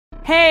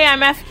Hey,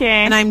 I'm FK.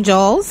 And I'm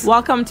Jules.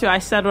 Welcome to I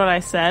Said What I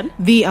Said,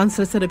 the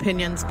Unsolicited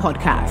Opinions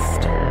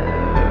podcast.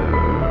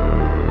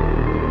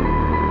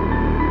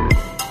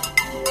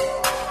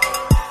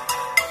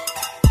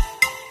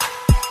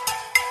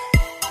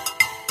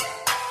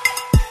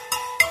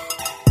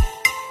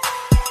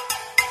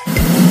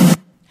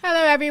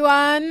 Hello,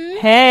 everyone.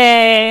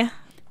 Hey.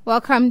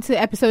 Welcome to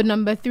episode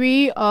number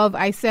 3 of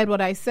I Said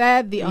What I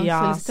Said, the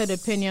Unsolicited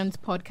Opinions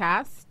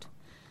podcast.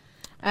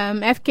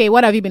 FK,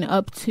 what have you been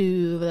up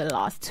to the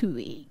last 2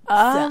 weeks?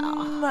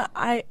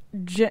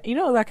 You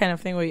know that kind of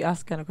thing where you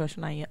ask kind of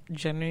question, I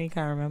genuinely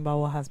can't remember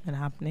what has been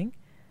happening.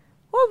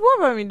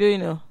 What have I been doing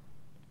now?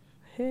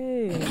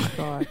 Hey,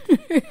 God.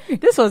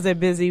 This was a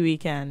busy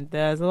weekend.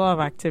 There's a lot of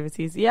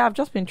activities. Yeah, I've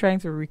just been trying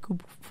to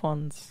recoup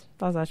funds.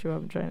 That's actually what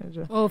I'm trying to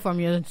do. Oh,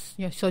 from your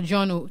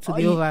sojourn to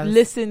the overs.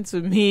 Listen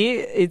to me.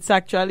 It's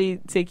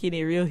actually taking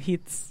a real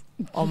hit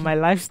on my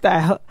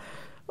lifestyle.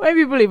 When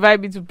people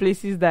invite me to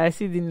places that I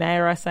see the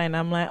Naira sign,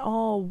 I'm like,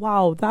 oh,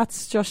 wow,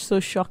 that's just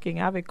so shocking.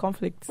 I have a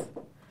conflict.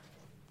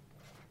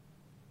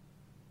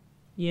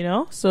 You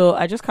know? So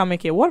I just can't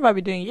make it. What have I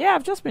been doing? Yeah,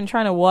 I've just been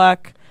trying to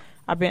work.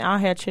 I've been out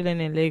here chilling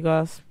in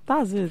Lagos.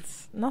 That's it.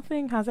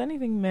 Has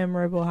anything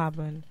memorable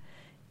happened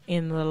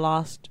in the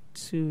last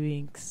 2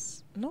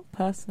 weeks? Not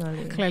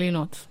personally. Clearly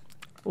not.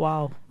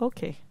 Wow.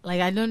 Okay. Like,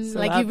 I don't, so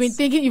like, you've been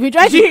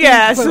trying to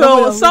yeah,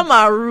 so some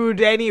are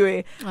rude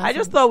anyway. Awesome. I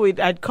just thought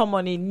I'd come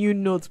on a new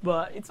note,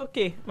 but it's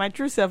okay. My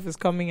true self is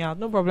coming out.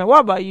 No problem.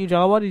 What about you,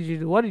 Joel? What did you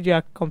do? What did you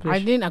accomplish? I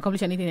didn't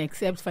accomplish anything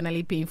except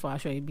finally paying for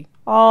Ashoebi.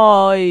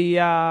 Oh,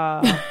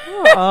 yeah.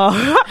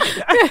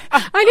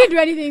 I didn't do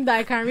anything that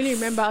I can really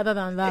remember other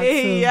than that. So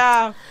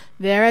Yeah.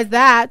 there is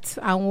that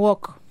and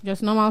work.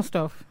 Just normal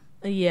stuff.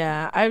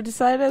 Yeah. I've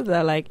decided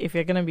that, like, if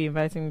you're going to be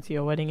inviting me to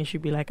your wedding, it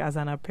should be, like, as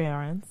an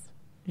appearance.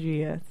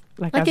 Yes.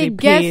 Like as a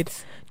paid.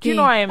 Do you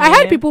know what I mean? I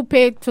heard people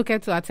pay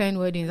ticket to attend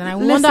weddings, and I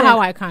wonder how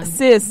I can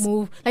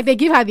move. Like, they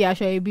give her the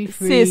Ashoebi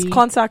free. Sis,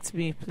 contact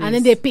me, please. And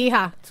then they pay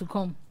her to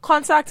come.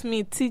 Contact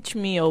me, teach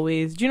me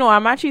always. Do you know,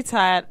 I'm actually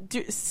tired.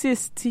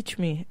 Sis, teach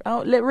me.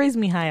 Raise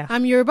me higher.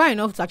 I'm Yoruba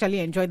enough to actually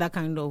enjoy that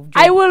kind of job.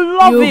 I will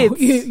love it.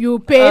 You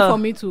pay for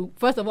me to,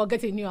 first of all,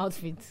 get a new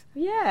outfit.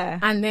 Yeah.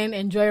 And then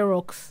enjoy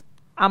rocks.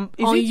 On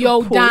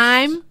your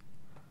dime.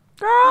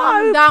 Girl,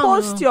 I will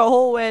post your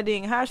whole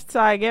wedding.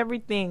 Hashtag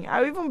everything.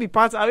 I'll even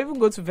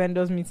go to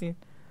vendors meeting.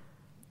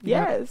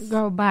 Yes.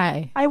 Go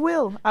bye. I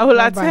will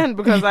attend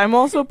because I'm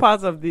also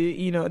part of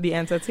the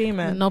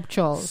entertainment. The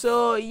nuptials.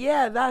 So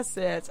yeah, that's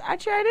it.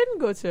 Actually, I didn't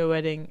go to a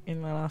wedding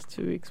in the last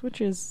 2 weeks, which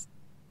is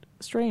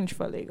strange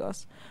for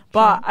Lagos.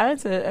 But I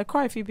went to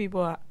quite a few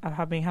people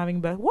have been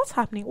having birth. What's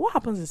happening? What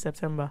happens in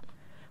September?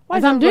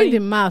 As I'm doing the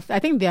math, I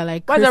think they're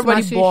like, why is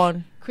everybody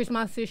born?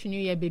 Christmas-ish, New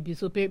Year baby.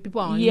 So people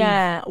are on leave.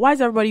 Why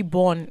is everybody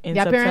born in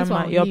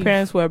September? Your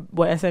parents were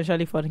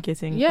essentially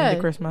fornicating in the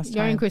Christmas time.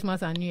 During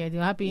Christmas and New Year.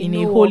 They're happy in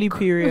a holy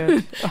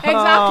period.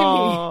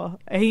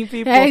 Exactly.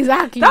 People.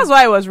 Exactly. That's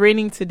why it was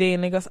raining today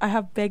in Lagos. I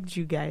have begged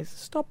you guys,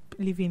 stop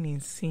living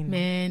in sin.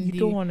 Man, you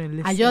don't want to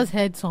listen. I just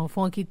heard some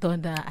funky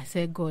thunder. I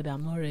said, God,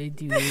 I'm not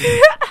ready.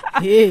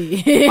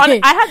 Hey. I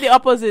had the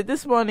opposite.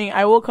 This morning,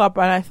 I woke up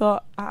and I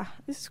thought,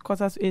 this is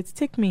 7:45.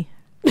 Take me.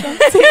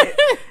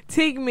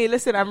 Take me.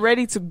 Listen, I'm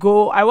ready to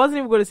go. I wasn't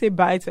even going to say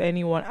bye to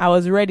anyone. I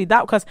was ready.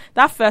 What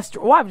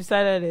I've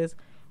decided is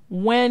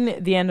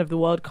when the end of the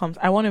world comes,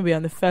 I want to be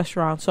on the first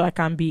round so I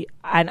can be.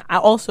 And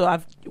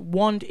I've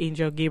warned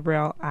Angel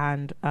Gabriel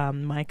and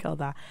Michael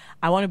that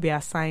I want to be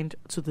assigned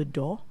to the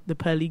door, the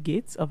pearly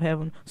gates of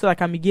heaven, so I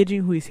can be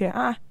gauging who is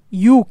here.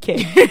 You can.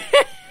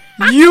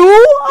 You?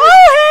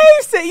 Oh,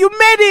 hey, say you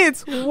made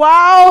it.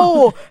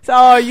 Wow. So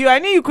I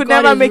knew you could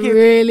God never make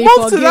really it.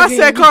 Move to that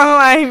second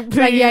line, please.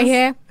 Like, you're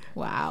here.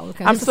 Wow.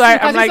 I'm sorry.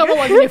 I'm like, someone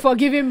was in a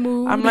forgiving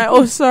mood. I'm like,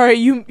 oh, sorry.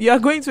 You are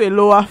going to a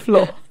lower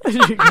floor.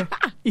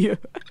 You're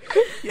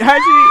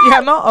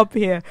not up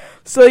here.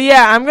 So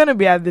yeah, I'm gonna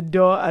be at the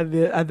door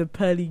at the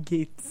pearly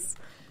gates.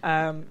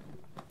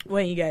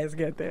 When you guys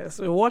get there.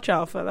 So watch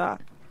out for that.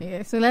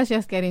 Yeah. So let's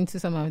just get into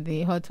some of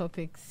the hot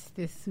topics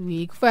this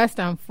week. First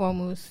and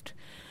foremost,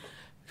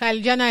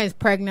 Kylie Jenner is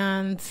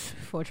pregnant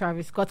for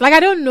Travis Scott. Like, I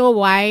don't know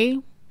why.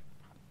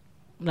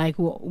 Like,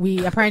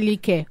 we apparently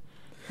care.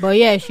 But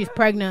yeah, she's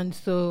pregnant.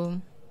 So,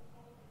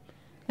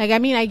 like, I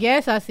mean, I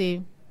guess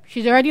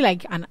she's already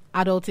like an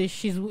adultish.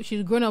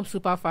 She's grown up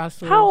super fast.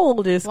 So how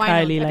old is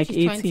Kylie? Not? Like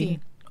 18. 20.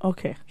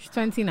 Okay. She's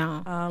 20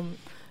 now.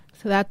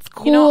 So that's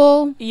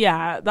cool.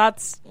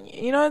 That's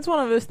it's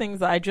one of those things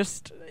that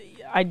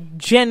I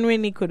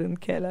genuinely couldn't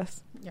care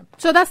less. Yeah.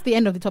 So that's the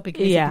end of the topic.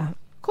 Basically. Yeah.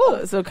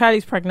 Cool. So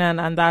Kylie's pregnant,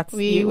 and that's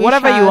we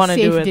whatever you want to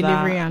do with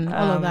delivery that. And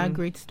all of that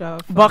great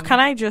stuff. But can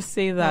I just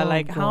say that,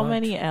 how God.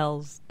 many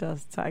L's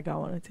does Tiger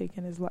want to take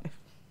in his life?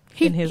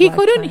 He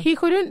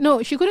couldn't.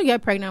 No, she couldn't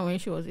get pregnant when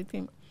she was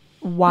 18.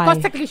 Why?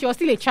 Because technically she was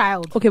still a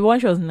child. Okay, but when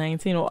she was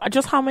 19, or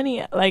just how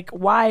many? Like,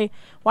 why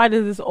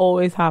does this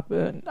always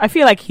happen? I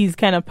feel like he's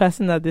kind of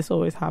person that this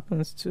always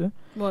happens to.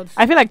 What?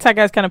 I feel like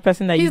Tiger is kind of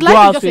person that he's you go like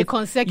out just with, a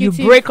consecutive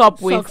you break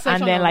up with, and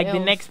succession then of like the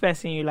L's. next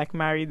person you like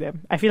marry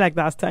them. I feel like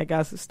that's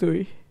Tiger's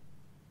story.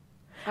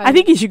 I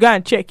think you should go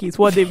and check it,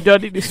 what they've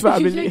done in this You should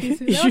family. check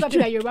his- You you should know check-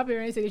 that Yoruba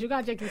parents say they should go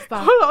and check his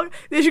stuff. Hold on.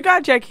 They should go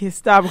and check his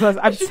stuff, because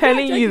I'm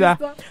telling you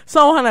that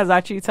someone has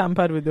actually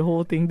tampered with the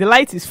whole thing. The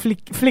light is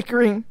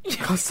flickering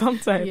because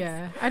sometimes.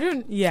 Yeah, I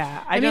don't.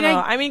 Yeah, I I don't mean, know.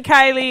 I mean,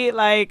 Kylie,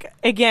 like,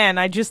 again,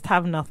 I just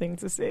have nothing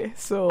to say.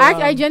 So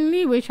I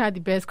genuinely wish her the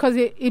best because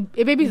a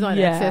baby's not an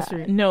yeah,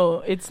 accessory. no,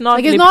 it's not.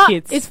 Like it's lip not.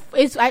 kits.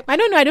 It's. I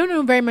don't know. I don't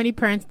know very many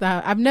parents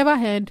that I've never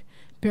heard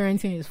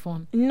parenting is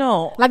fun.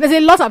 no, Like there's a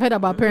lot I've heard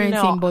about parenting,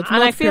 no. but And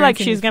not I feel like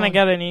parenting she's is gonna fun.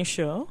 get a new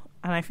show,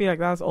 and I feel like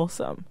that's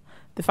awesome.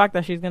 The fact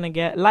that she's gonna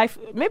get life.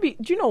 Maybe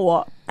do you know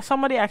what?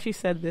 Somebody actually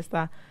said this,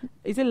 that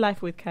is it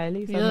Life with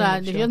Kylie? You know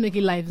that they just make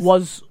it live.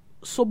 Was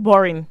so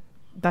boring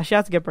that she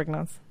had to get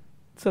pregnant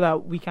so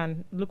that we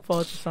can look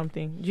forward to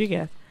something. Do you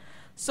get?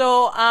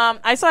 So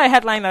I saw a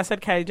headline that said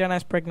Kylie Jenner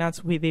is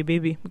pregnant with a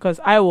baby, because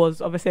I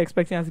was obviously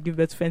expecting her to give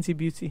birth to Fenty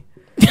Beauty.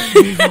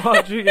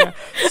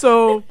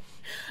 So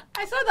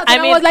I saw that. I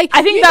And mean, I was like,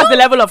 I think you that's know- the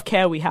level of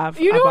care we have.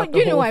 You know, about the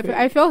you know, whole I, thing.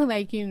 I felt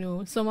like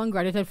someone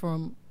graduated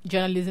from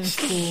journalism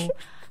school,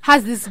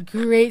 has this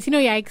great,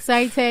 you're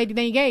excited,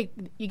 then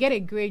you get a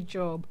great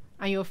job,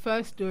 and your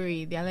first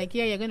story, they're like,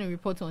 yeah, you're gonna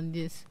report on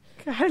this,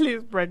 Kylie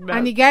is pregnant.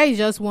 and the guy is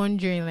just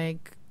wondering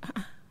like,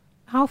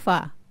 how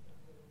far?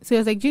 So he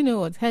was like, do you know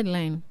what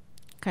headline?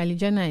 Kylie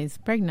Jenner is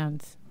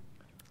pregnant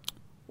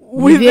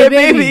with a the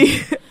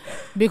baby.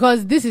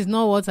 because this is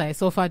not what I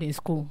suffered in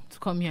school to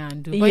come here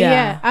and do. But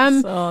yeah,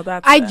 so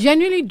that's I it.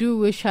 genuinely do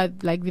wish her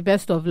like the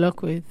best of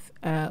luck with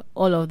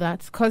all of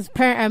that, because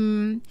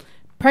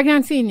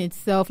pregnancy in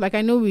itself, like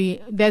I know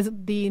there's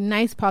the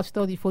nice parts with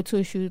all the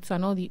photo shoots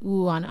and all the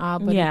ooh and ah,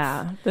 but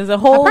yeah, there's a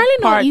whole apparently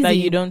not part that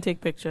easy. you don't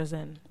take pictures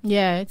in.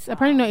 it's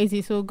apparently not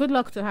easy. So good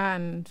luck to her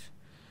and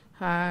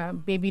her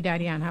baby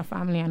daddy and her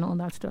family and all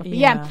that stuff. But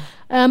yeah.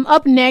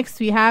 Up next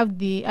we have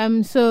the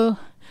so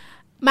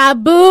my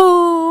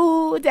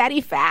boo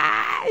daddy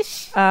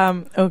Fash.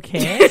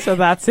 Okay, so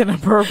that's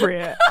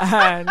inappropriate.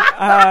 And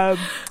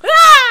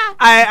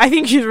I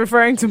think she's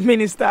referring to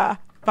Minister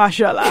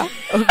Fashola.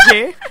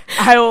 Okay,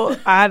 I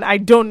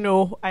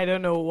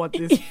don't know what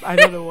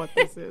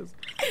this is.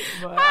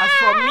 But as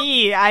for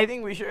me, I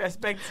think we should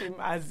respect him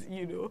as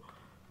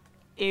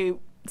a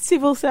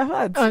civil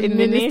servant in the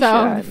Minister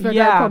of nation. Federal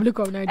Yeah. Republic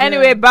of Nigeria.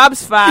 Anyway,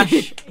 Babs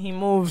Fash, he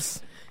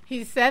moves.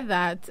 He said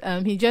that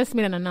he just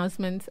made an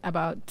announcement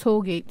about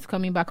toll gates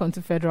coming back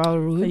onto federal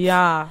roads.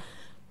 Yeah,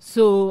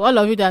 So all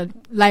of you that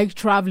like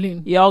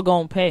traveling, y'all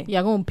gonna pay.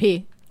 you're going to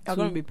pay. Y'all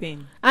to- gonna be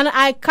paying. And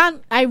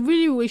I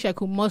really wish I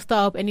could muster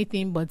up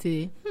anything but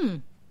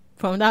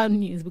from that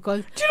news,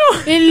 because Do you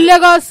know? in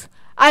Lagos,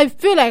 I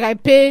feel like I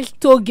pay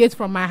toll gates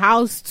from my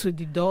house to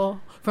the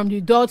door, from the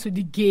door to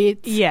the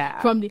gate.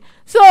 Yeah.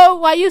 So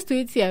we're used to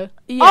it here.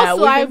 Yeah, Also,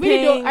 we've I been really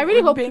paying- don't. I really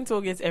we've hope. been paying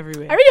toll gates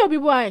everywhere. I really hope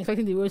people are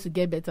expecting the roads to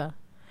get better.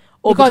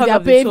 Oh, because they are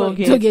of the paying toll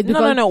for toll gate.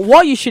 No.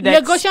 What you should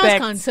Lagosians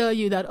expect. can tell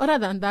you that. Other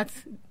than that,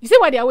 you see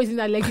why they're always in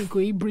that Lekki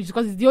Ikoyi bridge,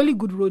 because it's the only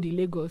good road in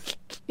Lagos.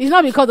 It's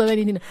not because of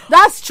anything.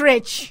 That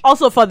stretch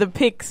Also for the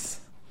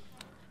pics,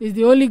 is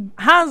the only.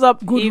 hands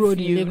up Good if road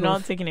in you've Lagos.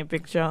 not taken a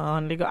picture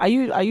on Lagos. Are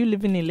you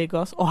living in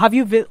Lagos, or have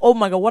you? Oh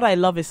my god, what I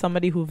love is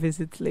somebody who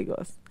visits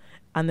Lagos,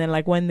 and then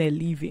like when they're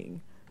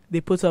leaving, they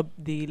put up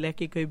the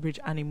Lekki Ikoyi bridge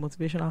and a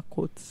motivational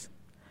quotes.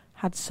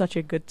 Had such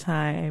a good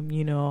time,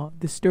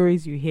 the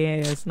stories you hear,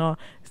 it's not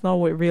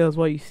what real is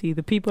what you see.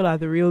 The people are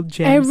the real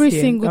gems. Every here.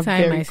 single I'm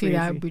time very I see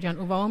that crazy. bridge, an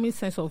overwhelming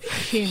sense of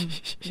shame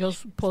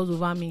just pours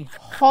over me.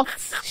 Hot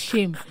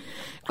shame,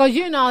 because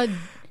you know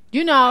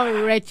how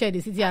wretched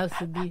the city has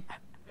to be.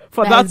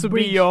 For that that is to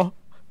bridge. be your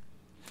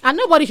And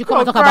nobody should come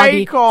and Your talk about crying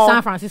the call.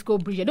 San Francisco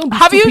bridge. Don't be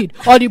Have you- stupid.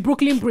 Or the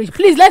Brooklyn bridge.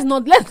 Please, let's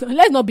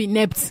not be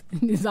inept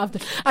this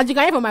afternoon. As you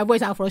can hear from my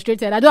voice, I'm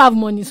frustrated. I don't have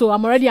money, so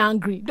I'm already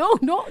angry.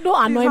 Don't annoy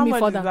how me much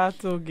for is that. that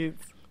toll gate?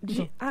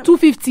 So, I'm-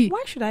 250.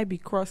 Why should I be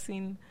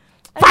crossing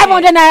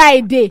 500 naira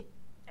a day.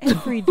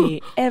 every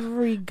day,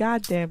 every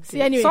goddamn day?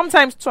 See, anyway.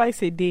 Sometimes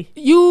twice a day.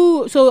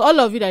 So all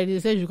of you that they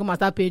say you come and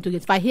start paying to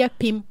get. If I hear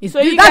PIM, So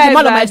you that's guys the man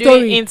of that my are doing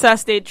story.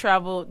 interstate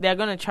travel, they're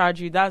gonna charge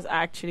you. That's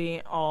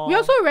actually all. We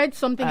also read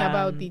something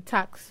about Um, the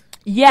tax.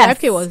 yes,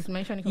 FK was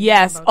mentioning. something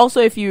yes. about Also,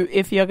 if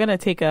you're gonna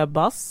take a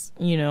bus,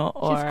 or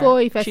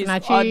Chisco,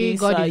 Ifesinachi, all these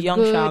God is Young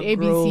Good, Shall ABC.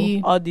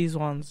 Grow, all these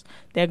ones,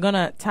 they're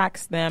gonna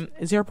tax them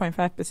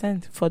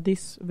 0.5% for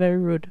this very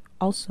road.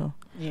 Also,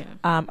 Yeah.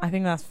 I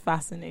think that's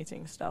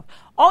fascinating stuff.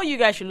 All you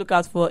guys should look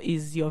out for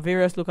is your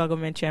various local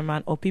government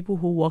chairman or people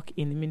who work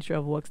in the Ministry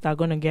of Works that are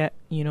gonna get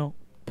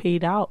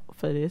paid out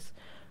for this.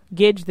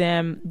 Gauge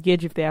them.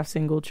 Gauge if they have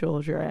single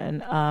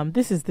children.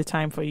 This is the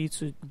time for you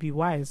to be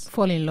wise.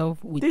 Fall in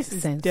love with This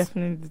sense. is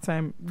definitely the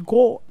time.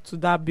 Go to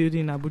that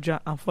building in Abuja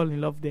and fall in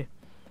love there.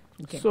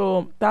 Okay.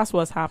 So that's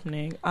what's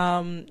happening.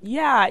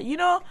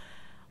 Yeah,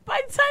 by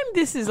the time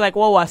this is like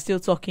what we're still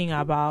talking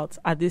about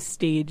at this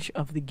stage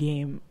of the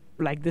game,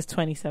 like this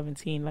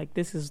 2017, like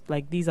this is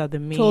like these are the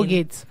main Toll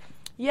gates.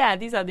 Yeah,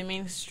 these are the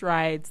main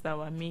strides that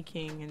we're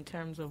making in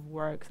terms of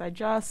works. I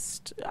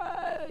just,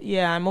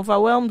 I'm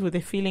overwhelmed with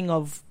a feeling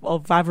of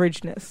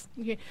averageness.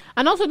 Okay.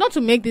 And also, not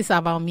to make this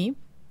about me,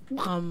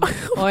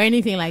 or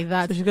anything like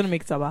that. So she's gonna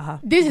make it about her.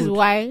 This is Good.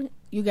 why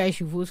you guys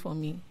should vote for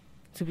me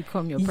to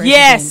become your president.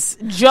 Yes,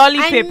 Jolly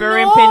I Paper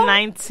know- Rimpin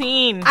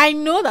 19. I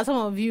know that some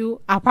of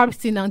you are probably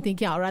still now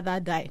thinking I'd rather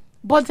die.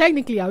 But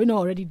technically, are we not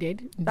already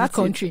dead in That's this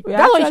country? it. We're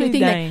That's what you actually should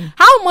think. dying. Like,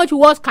 how much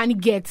worse can it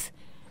get?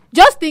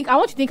 Just think. I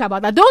want you to think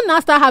about that. Don't now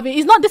start having.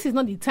 This is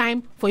not the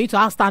time for you to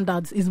have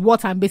standards. Is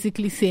what I'm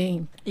basically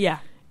saying. Yeah.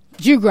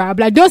 Do you grab?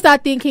 Like, don't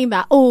start thinking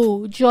that,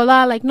 oh,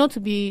 Jola, like, not to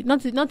be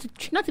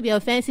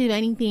offensive or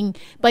anything,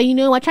 but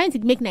we're trying to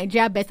make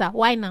Nigeria better.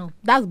 Why now?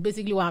 That's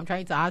basically what I'm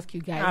trying to ask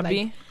you guys.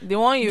 Abby, Like, the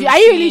one you are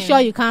you really sure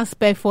you can't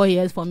spare 4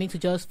 years for me to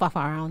just faff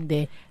around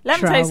there? Let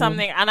me tell you travel?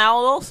 something, and I'll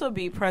also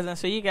be present,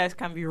 so you guys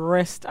can be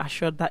rest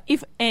assured that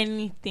if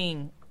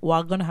anything,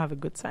 we're gonna have a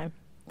good time.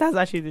 That's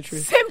actually the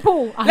truth.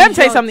 Simple. Let me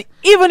tell you something.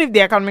 Even if the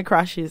economy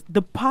crashes,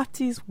 the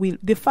parties will.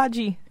 The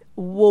Faji,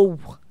 whoa,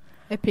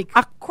 Epic.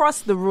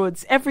 across the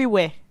roads,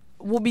 everywhere.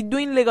 We'll be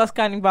doing Lagos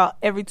Carnival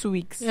every 2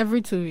 weeks.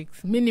 Every 2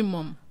 weeks,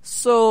 minimum.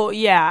 So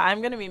yeah,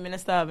 I'm gonna be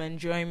Minister of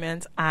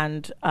Enjoyment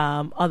and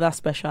other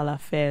special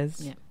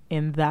affairs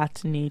in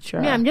that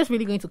nature. Yeah, I'm just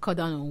really going to cut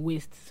down on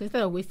waste. So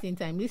instead of wasting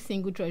time, this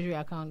single treasury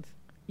account,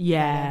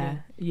 yeah.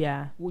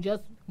 we'll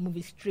just move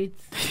it straight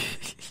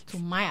to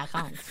my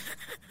account.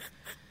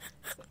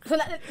 So,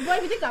 but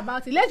if you think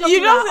about it, let's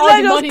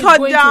just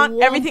cut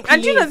down everything.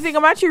 And you know the thing,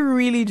 I'm actually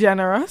really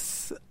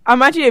generous.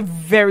 I'm actually a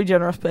very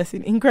generous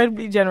person,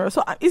 incredibly generous.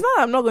 So it's not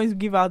that I'm not going to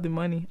give out the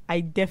money.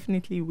 I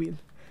definitely will.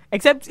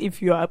 Except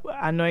if you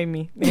annoy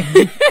me.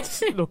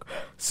 Look,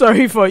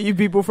 sorry for you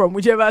people from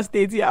whichever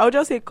state here. I'll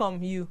just say,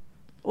 come, you.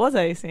 What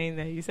are you saying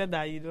there? You said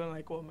that you don't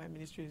like what my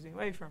ministry is doing.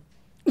 Where are you from?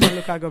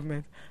 Local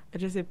government. I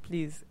just say,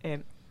 please,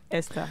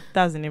 Esther,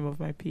 that's the name of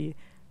my PA.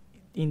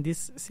 In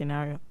this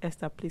scenario,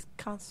 Esther, please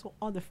cancel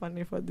all the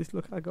funding for this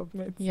local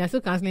government. Yeah,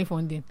 so cancelling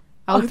funding.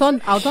 I'll turn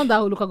that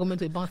whole local government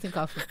to a bouncing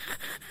castle.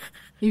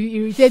 It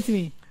irritates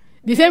me.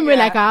 The same way,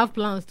 like I have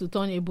plans to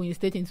turn Ebonyi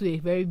State into a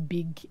very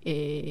big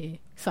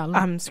salon.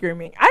 I'm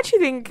screaming. I actually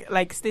think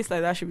like states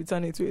like that should be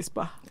turned into a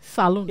spa,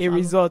 salon,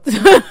 resort.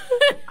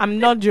 I'm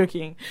not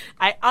joking.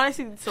 I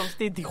honestly think some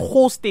state, the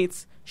whole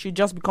states should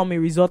just become a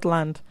resort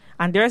land,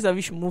 and the rest of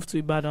it should move to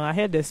Ibadan. I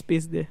heard there's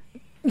space there.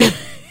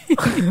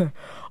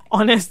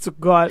 Honest to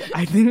God,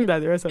 I think that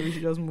the rest of it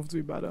should just move to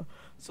Ibadan.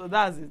 So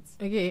that's it.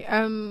 Okay.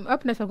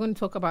 Up next, I'm going to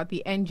talk about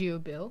the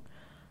NGO bill.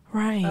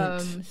 Right.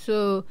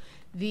 So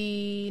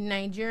the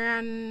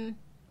Nigerian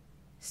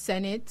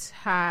Senate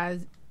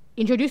has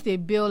introduced a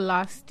bill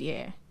last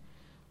year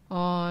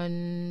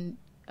on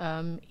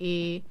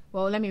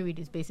let me read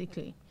this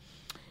basically.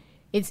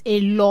 It's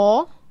a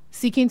law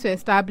seeking to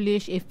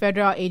establish a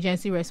federal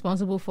agency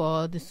responsible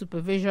for the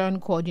supervision,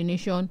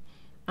 coordination,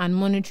 and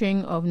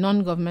monitoring of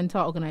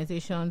non-governmental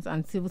organizations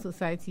and civil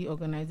society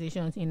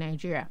organizations in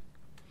Nigeria.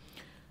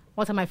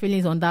 What are my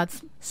feelings on that?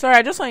 Sorry,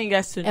 I just want you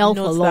guys to note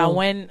law. that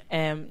when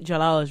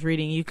Jola was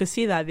reading, you could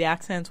see that the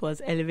accent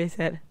was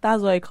elevated.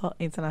 That's what I call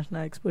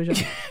international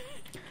exposure.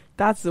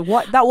 That's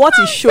what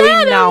is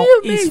showing now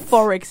is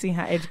Forex in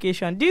her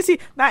education. Do you see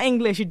that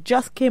English? It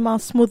just came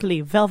out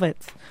smoothly, velvet.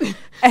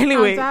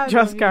 Anyway,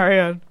 just carry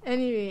on.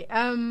 Anyway,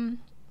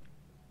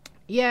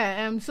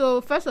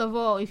 so first of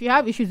all, if you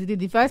have issues with it,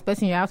 the first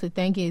person you have to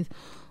thank is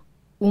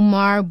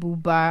Umar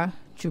Buba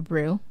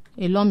Jibril,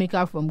 a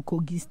lawmaker from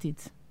Kogi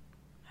State.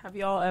 Have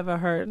you all ever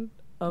heard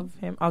of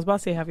him? I was about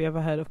to say, have you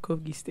ever heard of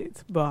Kogi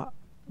State? But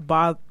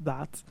about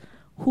that,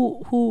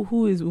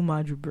 who is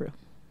Umar Jibril?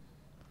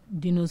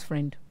 Dino's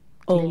friend.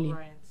 Clearly. Oh,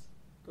 right.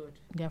 Good.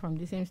 They're from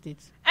the same state.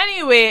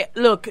 Anyway,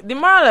 look, the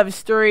moral of the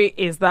story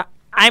is that,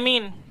 I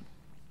mean,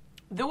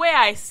 the way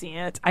I see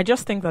it, I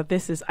just think that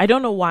this is, I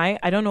don't know why.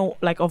 I don't know,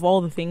 like, of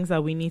all the things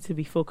that we need to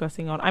be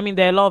focusing on. I mean,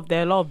 there are a lot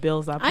of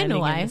bills that are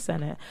pending in the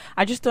Senate.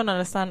 I just don't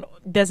understand.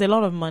 There's a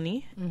lot of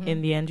money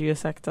in the NGO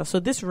sector. So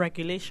this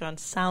regulation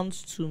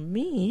sounds to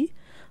me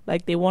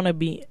like they want to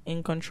be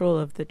in control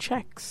of the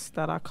checks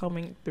that are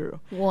coming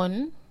through.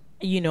 And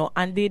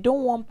they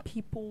don't want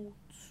people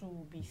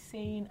to be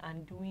saying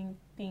and doing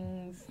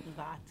things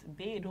that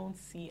they don't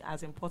see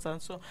as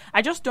important. So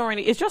I just don't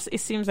really, it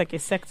seems like a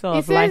sector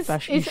of life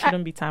that you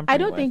shouldn't be tampering I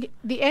don't think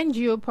the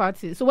NGO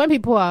party, so when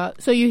people are,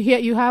 so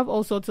you have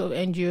all sorts of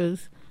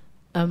NGOs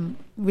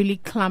really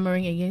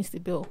clamoring against the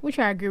bill, which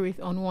I agree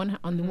with on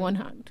the one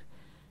hand.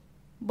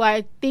 But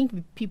I think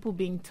the people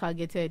being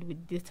targeted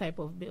with this type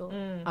of bill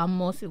are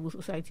more civil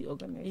society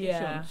organizations.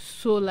 Yeah.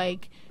 So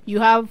like you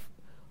have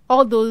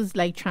all those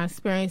like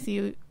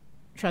Transparency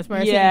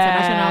International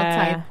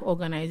type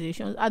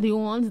organizations are the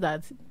ones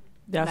that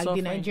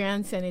the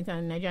Nigerian Senate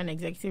and Nigerian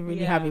executive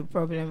really have a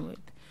problem with.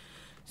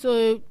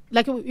 So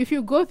like if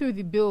you go through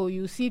the bill,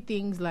 you see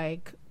things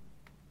like,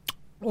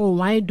 oh,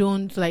 why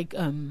don't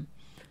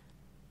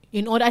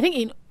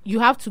you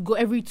have to go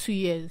every 2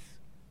 years.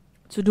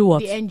 To do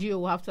what? The NGO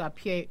will have to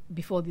appear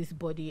before this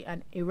body,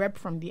 and a rep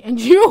from the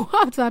NGO will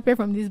have to appear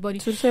from this body.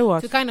 To say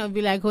what? To kind of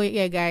be like, oh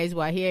yeah, guys,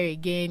 we're here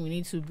again. We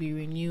need to be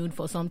renewed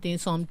for something.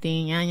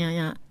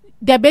 Yeah.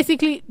 They're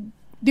basically,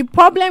 the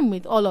problem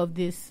with all of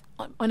this,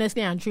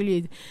 honestly and truly,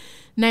 is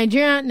the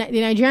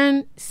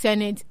Nigerian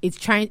Senate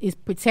is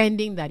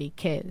pretending that it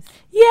cares.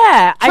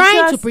 Yeah,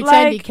 Trying to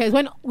pretend it cares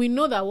when we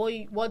know that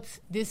what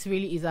this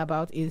really is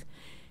about is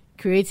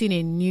creating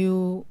a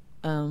new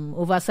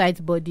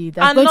oversight body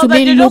that's going to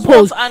be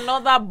loopholes.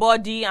 Another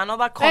body,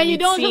 another committee. And you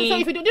don't. So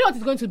if you don't know what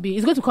it's going to be,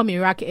 it's going to come a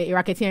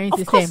racketeering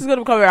system. Of course, it's going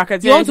to become a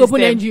racketeering system. You want to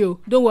open NGO?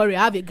 Don't worry,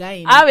 I have a guy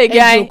in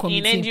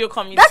NGO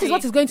committee. That is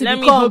what it's going to become.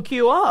 Let me hook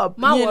you up.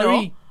 Man,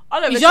 worry.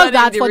 It's just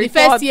that for the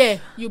first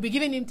year, you'll be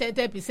giving him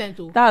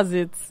 10%. That's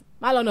it.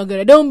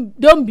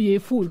 Don't be a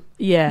fool.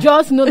 Yeah.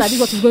 Just know that this is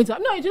what is going to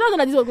happen. No, you do not know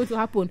that this is what's going to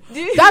happen.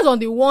 That's on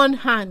the one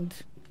hand.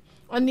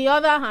 On the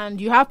other hand,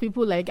 you have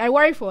people like, I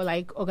worry for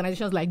like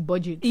organizations like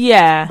Budget.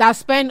 Yeah. That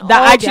spend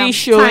that all actually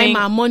their time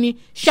and money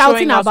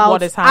shouting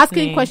about,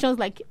 asking questions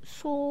like,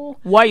 so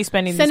why are you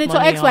spending Senator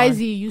this money XYZ, on?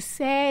 You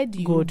said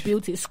you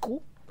built a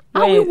school.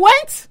 Wait. And we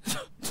went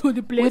to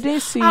the place. We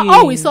didn't see and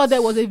all we saw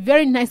there was a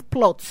very nice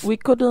plot. We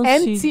couldn't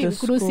empty. see We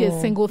couldn't see a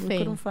single thing. We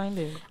couldn't find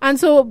it. And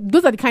so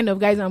those are the kind of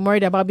guys I'm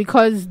worried about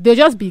because they'll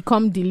just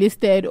become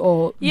delisted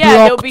or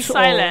they'll be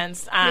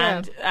silenced.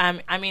 And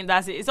I mean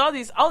that's it. It's all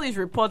these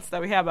reports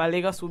that we have about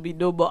Lagos will be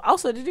no. But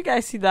also, did you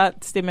guys see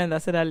that statement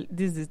that said that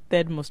this is the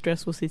third most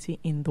stressful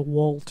city in the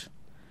world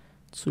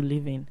to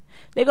live in?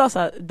 Lagos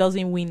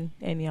doesn't win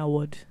any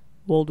award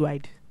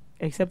worldwide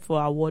except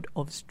for award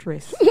of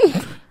stress.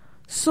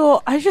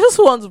 So I just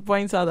want to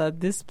point out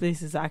that this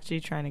place is actually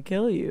trying to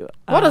kill you.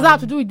 What does that have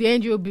to do with the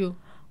NGO bill?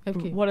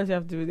 Okay. What does it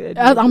have to do with the NGO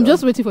bill? I'm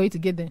just waiting for you to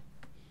get there.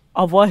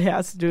 Of what it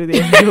has to do with the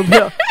NGO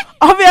bill.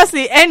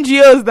 Obviously,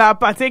 NGOs that are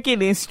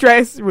partaking in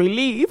stress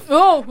relief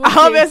are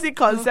obviously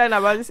concerned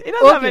about this. It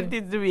doesn't have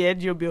anything to do with the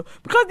NGO bill.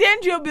 Because the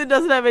NGO bill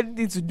doesn't have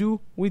anything to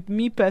do with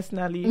me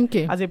personally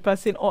as a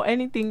person or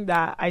anything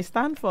that I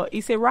stand for.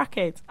 It's a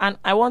racket. And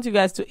I want you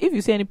guys to, if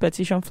you see any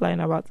petition flying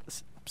about,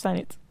 sign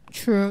it.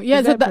 True.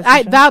 Yeah, so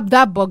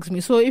that bugs me.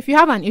 So if you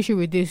have an issue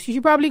with this, you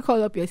should probably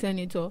call up your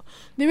senator.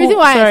 The reason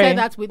why I said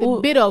that with a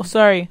bit of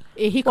a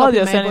hiccup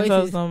in my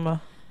voice is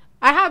number?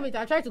 I have it.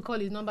 I tried to call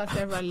his number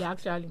severally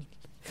actually.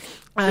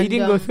 And he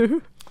didn't go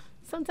through?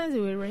 Sometimes it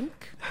will ring.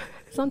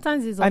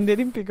 Sometimes it's off. And they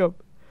didn't pick up?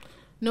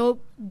 No.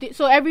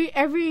 So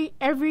every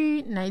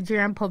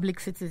Nigerian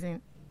public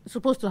citizen is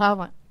supposed to have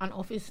an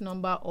office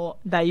number or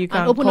that you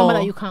can an open call.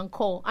 number that you can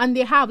call. And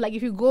they have, like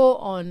if you go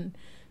on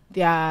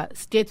their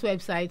state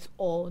websites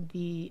or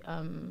the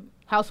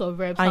House of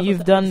Reps. And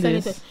you've done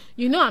this.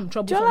 You know I'm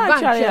troublesome. Jola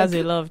actually has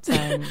a lot of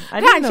time.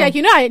 I can't check.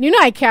 You know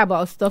I care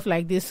about stuff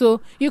like this. So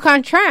you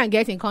can try and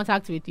get in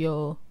contact with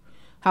your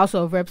House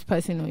of Reps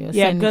person or your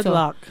senator. Good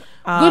luck.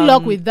 Good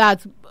luck with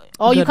that.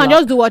 Or you can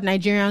just do what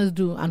Nigerians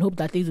do and hope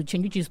that things will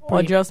change, which is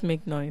or just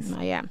make noise.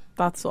 Yeah.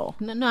 That's all.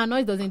 No,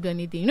 noise doesn't do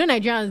anything. You know,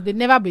 Nigerians, they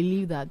never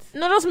believe that.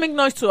 No, just make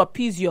noise to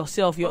appease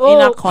yourself, your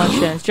inner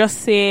conscience.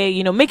 Just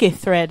say, make a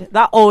thread.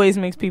 That always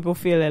makes people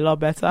feel a lot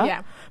better.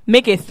 Yeah.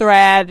 Make a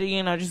thread,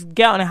 just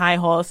get on a high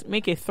horse.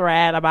 Make a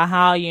thread about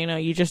how,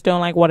 you just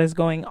don't like what is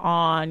going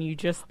on. You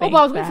just think but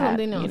I was going to say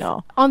something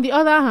else. On the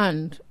other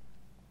hand,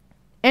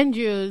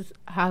 NGOs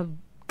have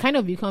kind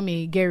of become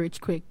a get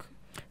rich quick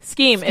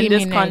scheme in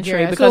this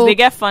country because they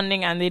get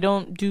funding and they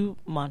don't do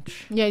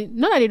much. Yeah,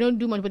 not that they don't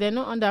do much, but they're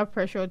not under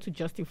pressure to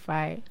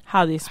justify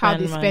how they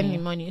spend the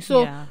money.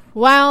 So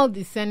while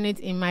the Senate,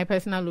 in my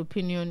personal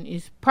opinion,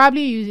 is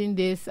probably using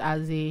this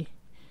as a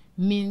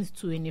means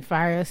to a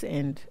nefarious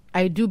end,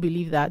 I do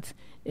believe that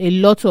there's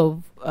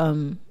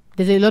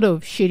a lot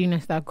of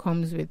shadiness that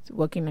comes with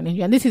working in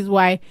NGO, and this is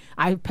why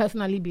I've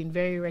personally been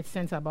very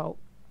reticent about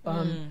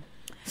starting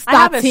I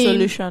have a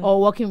solution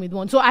or working with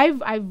one. So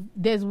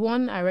there's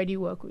one I already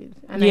work with,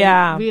 and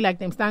I really like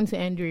them. Stand to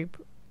End Rape.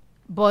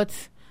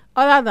 But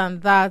other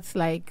than that,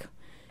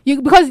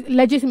 because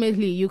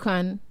legitimately you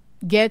can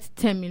get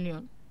 10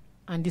 million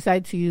and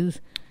decide to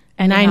use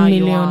 9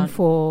 million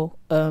for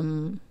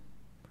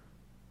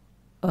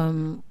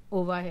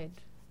overhead.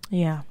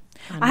 Yeah.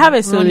 I have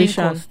a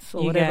solution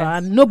or whatever,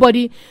 and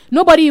nobody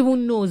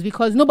even knows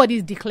because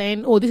nobody's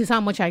declaring, this is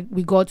how much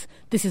we got,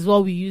 this is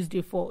what we used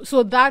it for.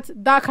 So that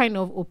kind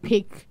of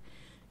opaque,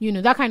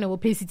 that kind of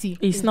opacity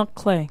it's not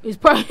clear. It's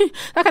probably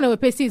that kind of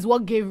opacity is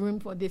what gave room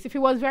for this. If it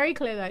was very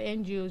clear that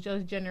NGOs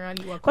just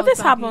generally were, but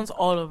this happens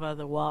all over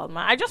the world,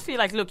 man. I just feel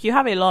like, look, you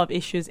have a lot of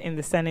issues in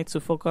the Senate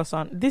to focus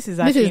on. This is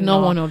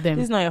not one of them.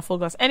 This is not your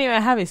focus. Anyway, I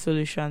have a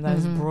solution that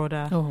is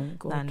broader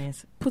than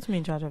it. Put me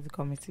in charge of the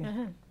committee.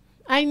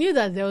 I knew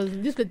that there was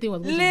this thing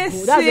was going Listen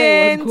to go. That's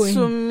where it was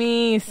going. to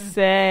me,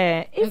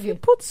 sir. If you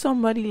put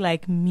somebody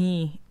like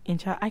me in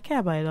charge, I care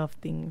about a lot of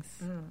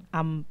things.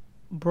 I'm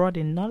broad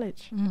in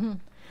knowledge.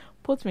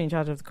 Put me in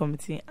charge of the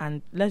committee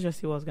and let's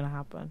just see what's going to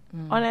happen.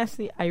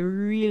 Honestly, I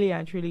really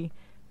and truly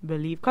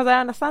believe, because I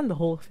understand the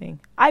whole thing.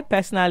 I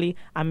personally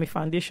am a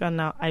foundation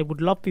now. I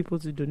would love people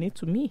to donate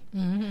to me.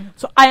 Mm-hmm.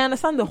 So I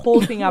understand the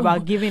whole thing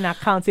about giving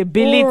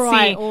accountability.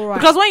 All right.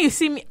 Because when you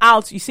see me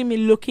out, you see me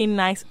looking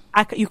nice.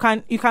 You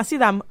can see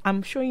that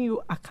I'm showing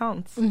you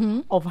accounts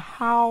of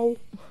how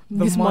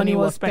This money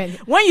was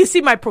spent. When you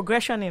see my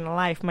progression in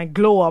life, my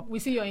glow up, We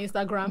see your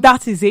Instagram.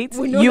 that is it.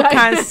 We know You that.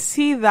 can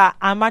see that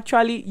I'm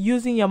actually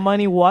using your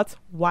money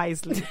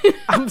wisely.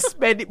 I'm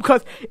spending,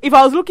 because if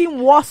I was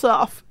looking worse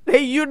off,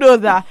 then you know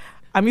that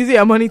I'm using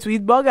your money to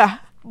eat burger.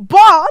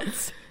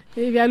 But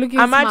If you're looking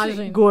I'm actually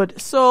smashing.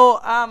 good. So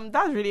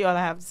that's really all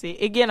I have to say.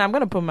 Again, I'm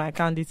gonna put my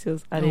account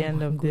details at the Oh end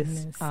my of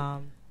goodness. this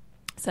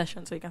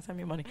session, so you can send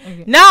me money.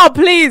 Okay. Now,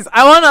 please,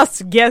 I want us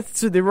to get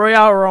to the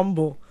Royal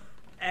Rumble.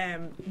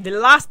 The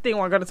last thing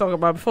we're going to talk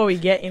about before we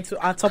get into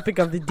our topic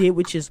of the day,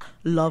 which is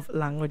love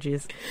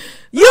languages.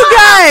 You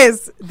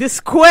guys, the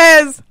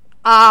squares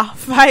are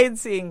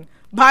fighting.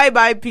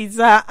 Bye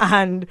Peter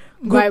and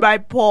goodbye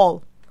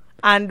Paul.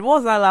 And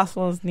what's that last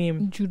one's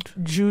name?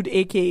 Jude,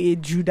 aka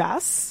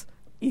Judas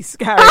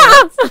Iscariot.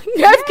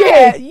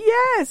 FK.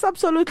 Yes,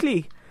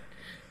 absolutely.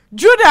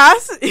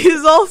 Judas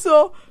is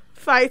also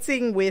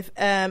fighting with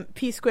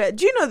P Square.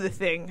 Do you know the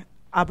thing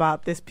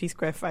about this P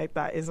Square fight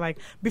that is like,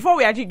 before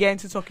we actually get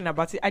into talking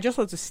about it, I just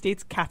want to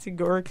state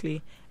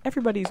categorically,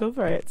 everybody's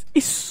over it.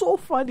 It's so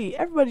funny.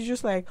 Everybody's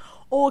just like,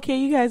 oh, okay,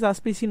 you guys are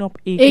splitting up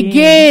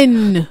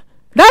again.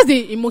 That's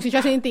the most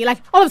interesting thing.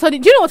 Like, all of a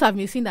sudden, do you know what I've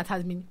been seeing that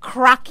has been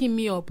cracking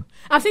me up?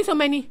 I've seen so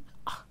many,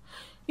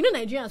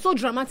 Nigerians, so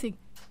dramatic.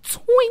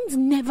 Twins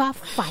never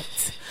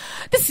fight.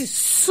 This is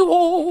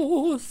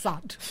so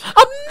sad.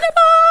 I've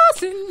never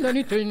seen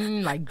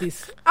anything like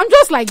this. I'm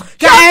just like,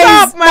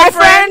 guys, up, my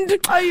friend.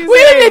 Are you we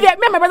saying? live here.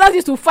 Me and my brothers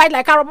used to fight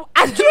like Arab.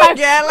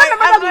 Yeah,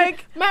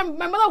 My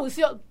mother will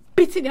see us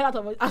beating the hell out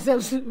of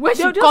ourselves. When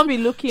They'll just be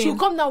looking. She'll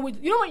come down with,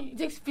 when it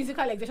takes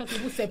physical exertion to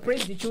even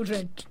separate the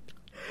children.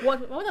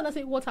 What? My mother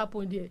say, what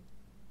happened here?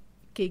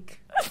 Cake.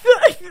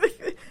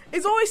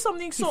 It's always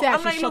something so. He said I I'm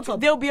should like, shut look, up.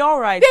 they'll be all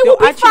right. They will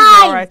They'll be actually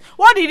fine. be all right.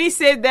 What did he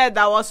say there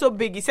that was so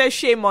big? He said,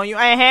 shame on you.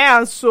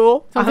 And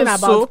so. Something and about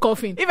so.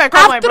 coughing. If I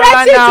call my I've brother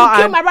threatened now to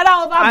kill and, my brother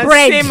over and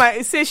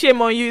bread. say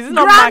shame on you, it's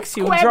not Grand Max,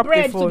 you square drop the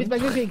bread, to phone. be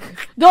specific.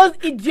 Those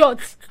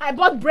idiots. I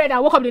bought bread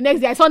and woke up the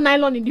next day. I saw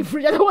nylon in the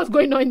fridge. I don't know what's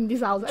going on in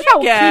this house. I think I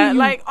will Yeah, kill you.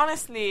 like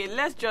honestly,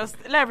 let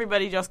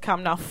everybody just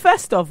calm down.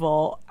 First of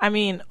all, I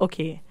mean,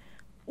 okay,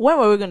 when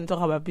were we going to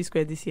talk about B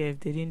Square this year if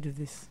they didn't do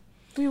this?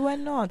 We were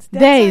not.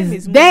 There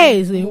is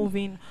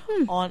moving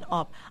on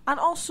up. And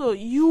also,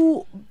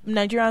 you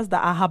Nigerians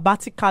that are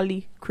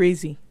habatically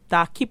crazy,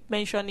 that keep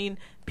mentioning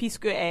P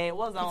Square,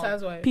 what's that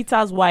Peter's one? wife.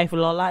 Peter's wife,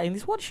 Lola, in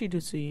this. What did she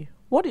do to you?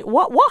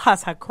 What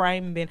has her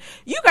crime been?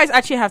 You guys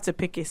actually have to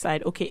pick a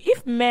side. Okay,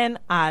 if men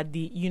are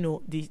the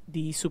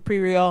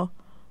superior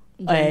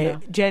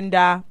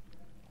gender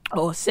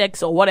or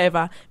sex or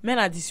whatever, men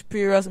are the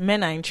superiors,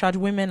 men are in charge,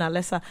 women are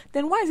lesser,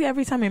 then why is it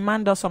every time a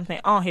man does something,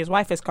 his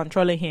wife is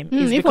controlling him?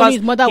 It's if because only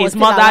his mother was his still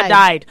mother alive.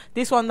 died.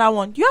 This one, that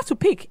one. You have to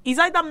pick. It's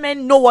either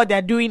men know what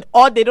they're doing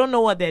or they don't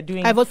know what they're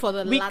doing. I vote for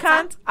the We latter.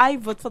 can't. I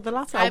vote for the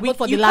latter. I vote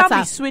for you the can't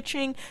latter. be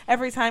switching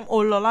every time. Oh,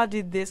 Lola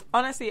did this.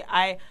 Honestly,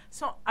 I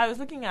was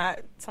looking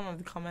at some of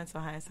the comments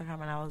on her Instagram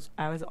and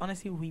I was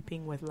honestly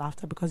weeping with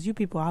laughter because you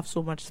people have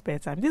so much spare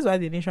time. This is why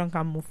the nation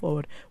can move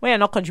forward. When you're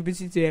not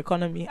contributing to the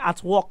economy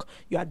at work,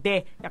 you are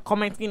there. You're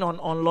commenting on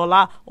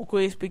Lola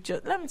Okoye's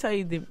picture. Let me tell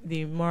you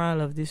the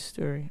moral of this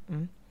story.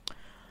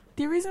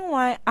 The reason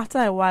why after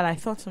a while I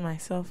thought to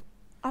myself,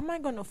 am I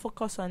going to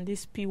focus on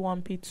this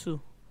P1, P2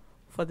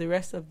 for the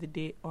rest of the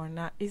day or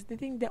not? Is the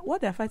thing that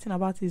what they're fighting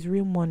about is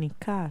real money,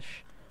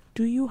 cash.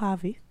 Do you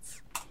have it?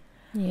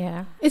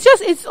 Yeah, it's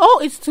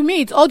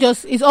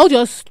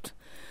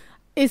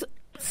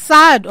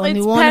sad on It's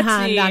the one petty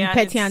hand and and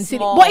petty it's and silly.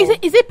 small. But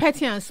is it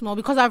petty and small?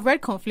 Because I've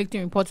read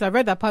conflicting reports. I've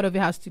read that part of it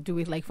has to do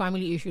with like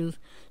family issues,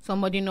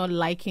 somebody not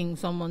liking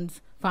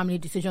someone's family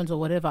decisions or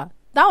whatever.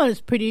 That one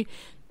is pretty,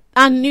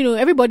 and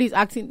everybody's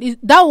acting.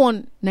 That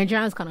one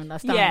Nigerians can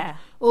understand. Yeah.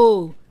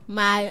 Oh.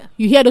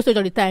 You hear those stories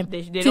all the time.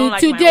 They don't like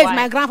Two my days, wife.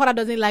 my grandfather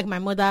doesn't like my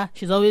mother.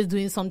 She's always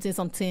doing something.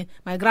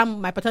 My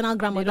paternal They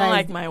grandmother. don't is-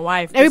 like my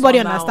wife. Everybody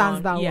This one,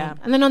 understands that Yeah. one.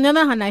 And then on the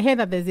other hand, I hear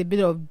that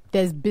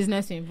there's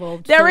business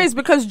involved. There So- is,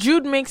 because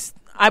Jude makes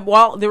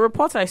the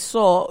report I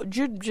saw,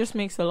 Jude just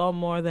makes a lot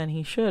more than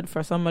he should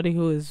for somebody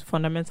who is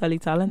fundamentally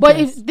talented. But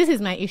this is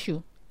my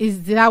issue.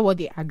 Is that what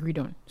they agreed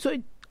on? So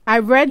I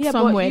read Yeah,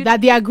 but somewhere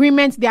that the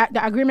agreements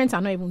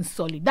are not even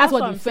solid. That's what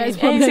the I'm first saying.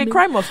 problem And it's a is.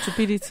 crime of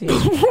stupidity.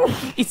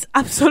 It's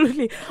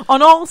absolutely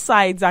on all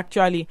sides,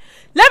 actually.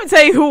 Let me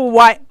tell you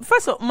why.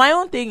 First of all, my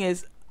own thing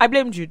is I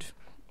blame Jude.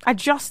 I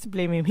just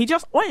blame him.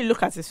 When you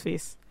look at his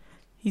face,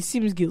 he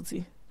seems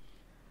guilty.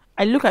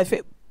 I look at his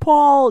face.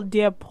 Paul,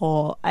 dear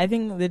Paul, I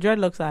think the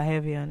dreadlocks are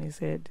heavy on his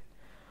head.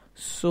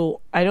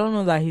 So I don't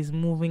know that he's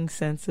moving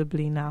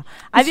sensibly now.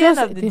 At It's the end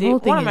just- of the the day, whole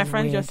thing one of my is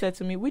friends weird. just said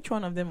to me, which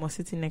one of them was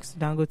sitting next to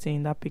Dangote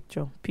in that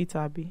picture? Peter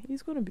Abi.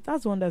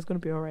 That's the one that's gonna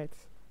be alright.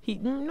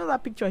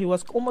 That picture, he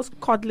was almost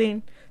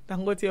cuddling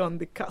Dangote on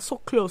the car, so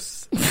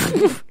close.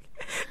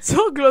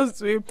 so close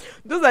to him.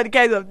 Those are the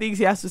kinds of things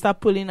he has to start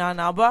pulling out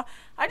now. But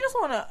I just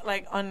want to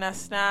like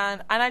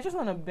understand, and I just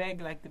want to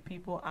beg like the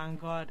people and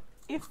God,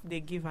 if they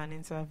give an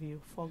interview,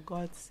 for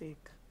God's sake,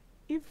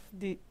 if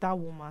that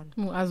woman,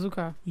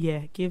 Azuka,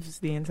 gives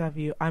the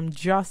interview,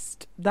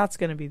 that's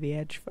gonna be the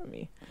edge for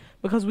me,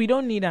 because we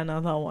don't need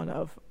another one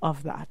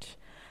of that.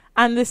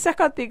 And the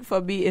second thing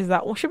for me is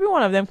that should be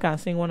one of them can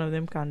sing, one of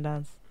them can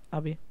dance.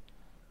 Abi,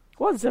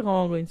 what's the second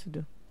one going to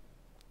do?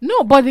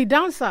 No, but the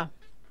dancer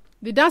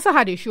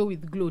had a show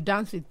with Glow,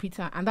 Dance with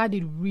Peter, and that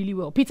did really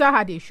well. Peter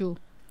had a show.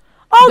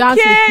 Dance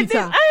with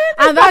Peter.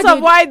 And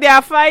that's why they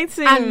are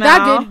fighting and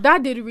now.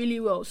 that did really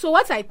well. So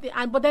what I think,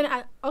 but then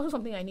also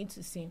something I need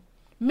to see.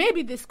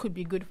 Maybe this could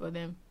be good for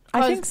them.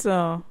 I think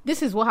so.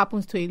 This is what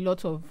happens to a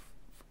lot of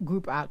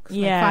group acts.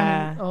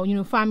 Yeah. Like family,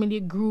 or family,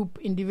 group,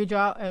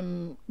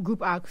 individual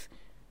group acts.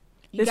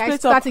 You They guys split up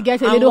start to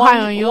get a little high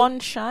on you. One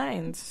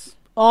shines.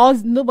 Or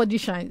nobody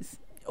shines.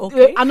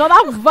 Okay.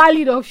 Another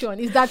valid option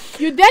is that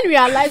you then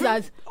realize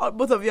that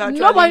both of you actually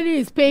nobody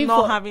is paying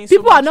not for. having so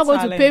People are much not going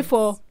to talent. pay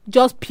for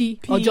just P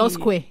or just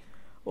Square.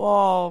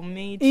 Oh,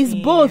 matey. It's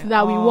both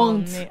that we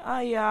want.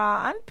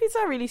 Yeah, and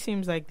Peter really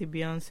seems like the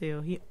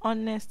Beyonce. He,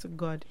 honest to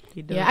God,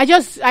 he does.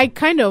 Yeah, I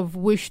kind of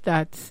wish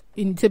that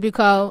in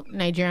typical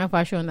Nigerian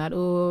fashion that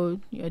your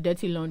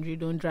dirty laundry,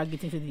 don't drag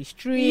it into the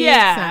streets.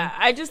 Yeah,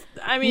 I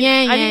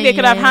think they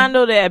could have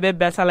handled it a bit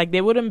better. Like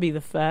they wouldn't be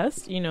the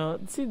first, See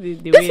the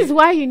this way is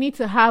why you need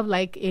to have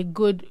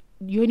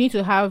you need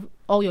to have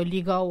all your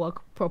legal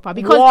work proper,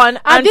 because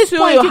at this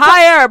point you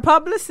hire a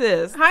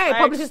publicist.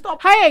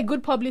 Hire a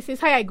good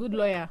publicist, hire a good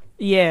lawyer.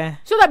 Yeah.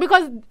 So that,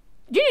 because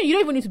you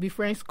don't even need to be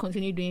friends to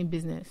continue doing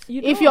business.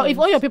 If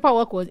all your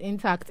paperwork was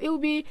intact, it'll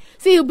be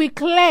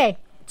clear.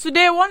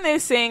 Today, one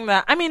is saying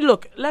that,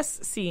 look,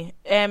 let's see.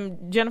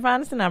 Jennifer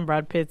Aniston and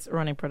Brad Pitt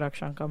run a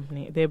production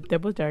company. They're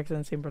both directors in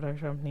the same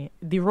production company.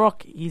 The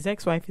Rock, his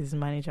ex-wife is his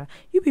manager.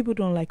 You people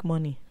don't like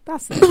money.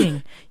 That's the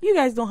thing. You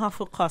guys don't have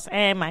focus.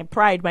 My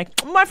pride. My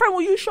friend,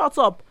 will you shut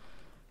up?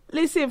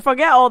 Listen,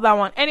 forget all that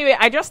one. Anyway,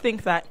 I just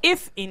think that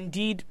if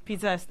indeed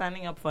Peter is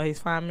standing up for his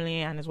family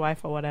and his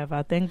wife or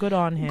whatever, then good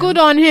on him. Good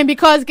on him,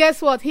 because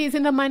guess what? He's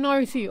in the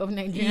minority of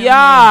Nigeria.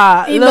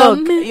 Yeah,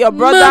 look, your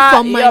brother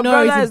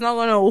is not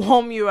going to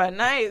warm you at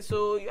night.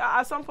 So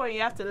at some point,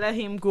 you have to let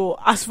him go.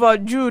 As for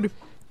Jude,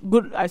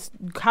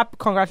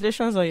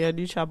 congratulations on your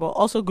future, but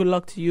also good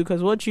luck to you,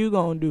 because what you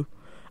going to do?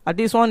 At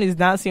least one is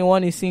dancing,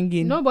 one is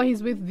singing. No, but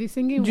he's with the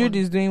singing Jude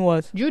one. Is doing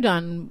what? Jude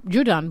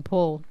and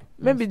Paul.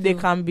 Maybe they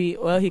can be.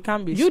 Well, he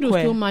can be. Jude will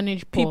square. still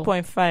manage Paul.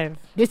 P.5.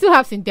 They still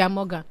have Cynthia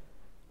Morgan.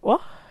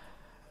 What?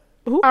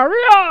 Who?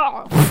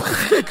 Aria.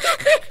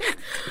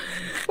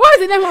 What is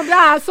the name of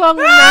that song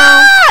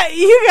now?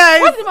 You guys.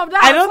 What's the name of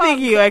that I don't song?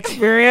 think you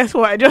experienced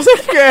what I just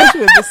experienced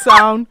with the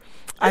sound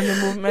and the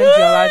movement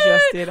Jola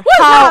just did.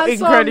 How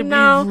incredibly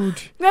rude.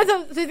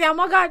 Cynthia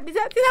Morgan.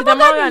 Cynthia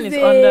Morgan is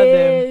under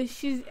them.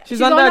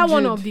 She's under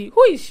one of the.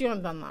 Who is she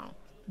under now?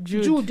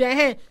 Jude.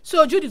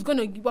 So Jude is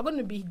we're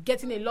gonna be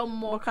getting a lot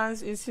more.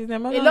 Is Cynthia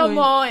Morgan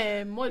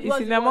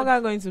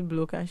going to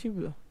blow? Can she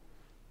blow?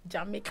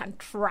 Jamaican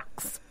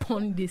tracks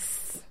upon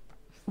this.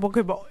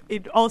 Okay, but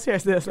in all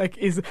seriousness, like,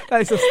 is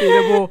that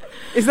sustainable?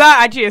 Is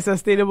that actually a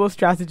sustainable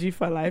strategy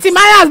for life?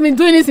 Timaya has been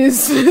doing it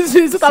since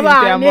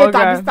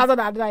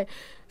 2008.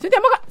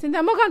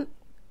 Cynthia Morgan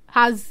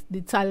has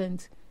the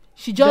talent.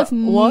 She just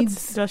needs. What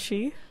does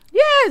she?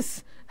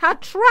 Yes, her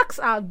tracks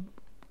are.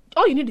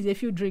 All you need is a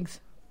few drinks,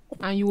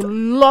 and you will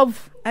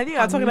love. I think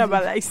I'm talking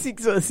about like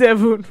 6 or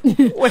 7.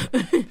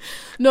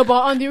 No, but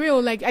on the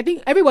real, like, I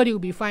think everybody will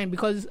be fine,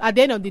 because at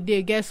the end of the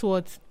day, guess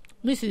what?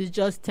 This is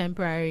just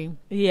temporary.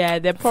 Yeah,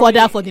 they're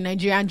further for the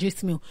Nigerian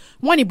gist meal.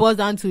 When it boils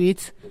down to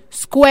it,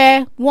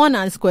 Square 1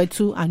 and Square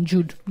 2 and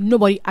Jude,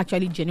 nobody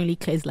actually genuinely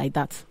cares like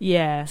that.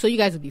 Yeah. So you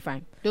guys will be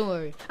fine. Don't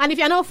worry. And if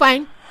you're not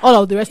fine,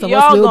 all of the rest of You're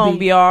us will gonna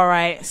be all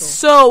right.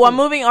 So we're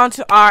moving on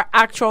to our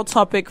actual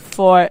topic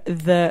for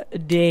the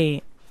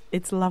day.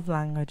 It's love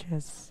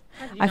languages.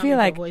 I feel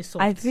like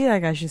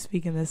I should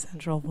speak in the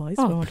central voice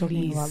when we're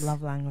talking about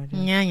love languages.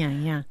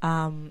 Yeah.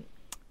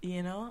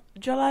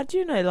 Jola, do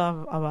you know a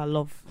lot about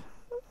love?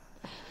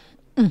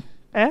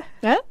 Eh?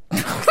 Do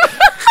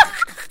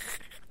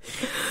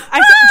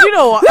you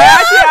know what? I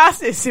actually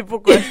asked a simple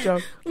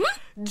question.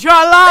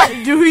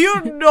 Jola, do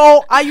you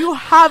know? Are you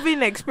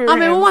having experience?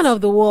 I'm a woman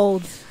of the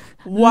world.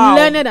 Wow.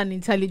 Learned and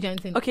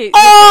intelligent. Okay.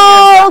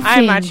 I'm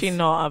I'm actually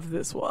not of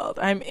this world.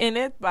 I'm in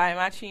it, but I'm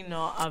actually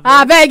not of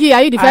it. Beggy,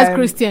 are you the first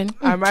Christian?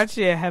 I'm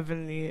actually a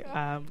heavenly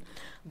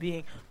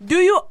being.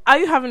 Are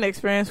you having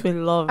experience with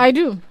love? I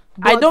do.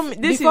 I don't.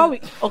 This is not.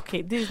 Before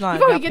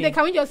we get there,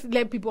 can we just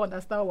let people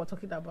understand what we're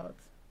talking about?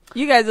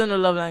 You guys don't know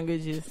love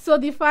languages. So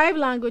the 5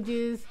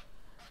 languages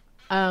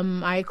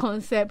are a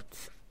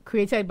concept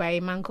created by a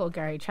man called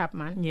Gary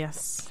Chapman.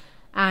 Yes.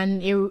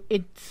 And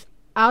it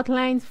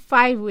outlines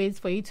 5 ways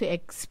for you to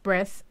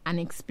express and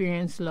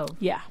experience love.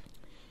 Yeah.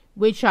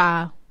 Which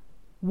are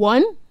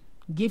 1,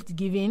 gift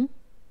giving,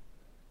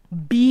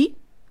 B,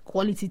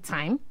 quality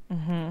time,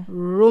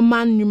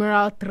 Roman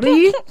numeral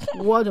 3,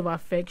 word of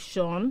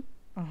affection,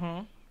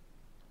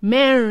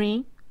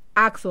 Mary,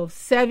 acts of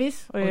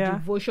service or yeah.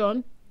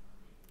 devotion.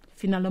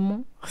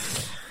 Finalement,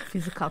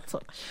 physical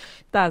touch.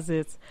 That's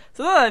it.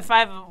 So those are the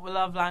 5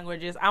 love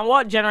languages. And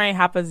what generally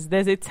happens is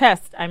there's a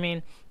test. I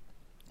mean,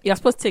 you're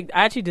supposed to take...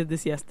 I actually did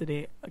this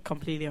yesterday,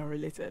 completely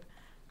unrelated.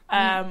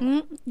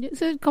 You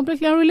said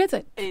completely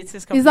unrelated.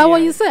 Is that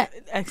what you said?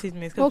 Excuse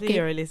me, it's completely Okay.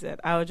 unrelated.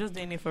 I was just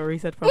doing it for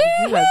research purposes.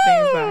 These are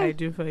things that I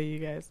do for you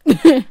guys.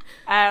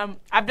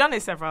 I've done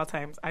it several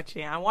times,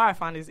 actually. And what I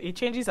found is it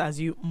changes as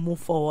you move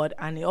forward.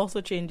 And it also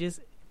changes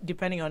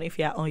depending on if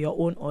you're on your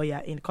own or you're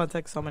in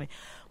contact with somebody.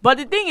 But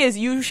the thing is,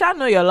 you shall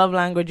know your love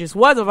languages.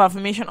 Words of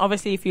affirmation,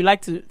 obviously, if you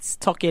like to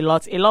talk a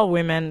lot of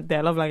women,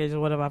 their love language is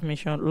word of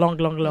affirmation. Long,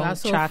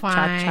 So chat.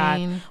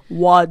 fine.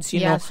 Words,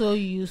 you know. So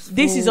useful.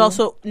 This is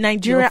also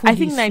Nigeria. Your food I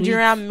think is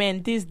Nigerian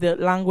men, this is the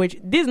language.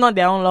 This is not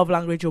their own love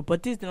language,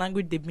 but this is the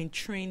language they've been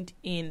trained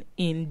in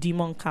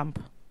demon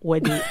camp, where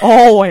they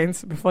all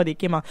went before they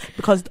came out.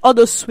 Because all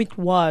those sweet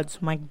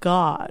words, my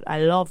God, I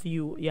love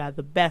you. Yeah,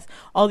 the best.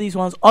 All these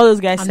ones, all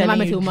those guys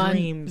selling you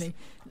dreams.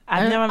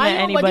 I've never met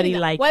anybody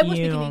like why you.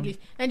 you. English?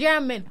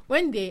 Nigerian men,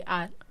 when they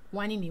are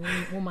wanting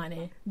a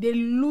woman, they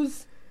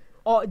lose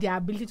all their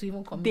ability to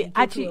even communicate.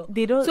 They actually, well.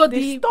 they don't. So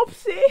they stop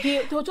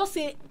saying they'll just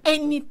say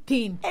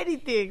anything.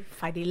 anything.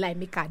 If I dey lie,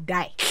 make her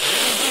die.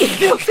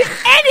 They'll say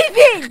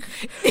anything.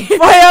 For your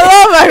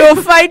love, I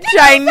will fight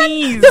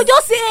Chinese. They'll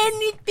just say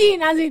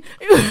anything. As in,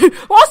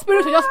 one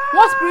spirit will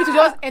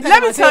just enter.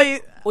 Let me tell you.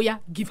 Oh yeah,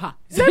 give her.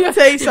 Let me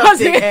tell you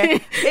something.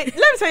 Just Let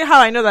me tell you how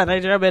I know that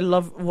Nigerian men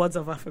love words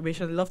of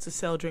affirmation. They love to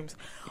sell dreams.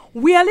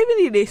 We are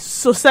living in a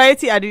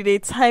society and in a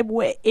time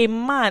where a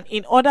man,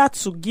 in order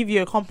to give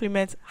you a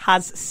compliment,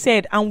 has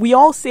said, and we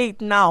all say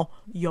it now,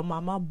 your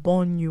mama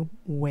born you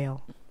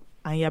well.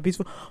 And you're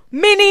beautiful.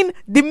 Meaning,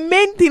 the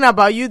main thing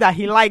about you that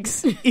he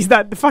likes is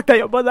that the fact that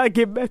your mother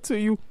gave birth to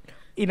you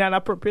in an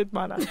appropriate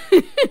manner.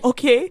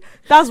 Okay?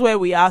 That's where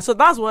we are. So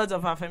that's words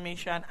of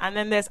affirmation. And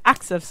then there's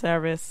acts of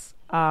service,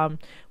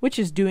 which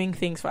is doing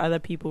things for other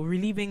people,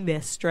 relieving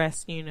their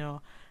stress, you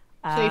know.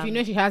 So if you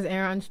know she has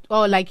errands,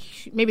 or like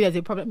maybe there's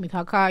a problem with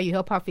her car, you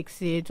help her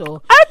fix it,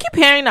 or I keep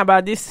hearing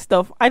about this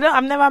stuff. I've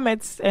never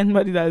met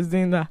anybody that's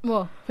doing that.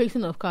 well,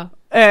 fixing of car.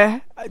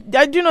 I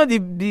do know the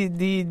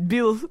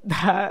bill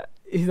that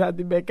is at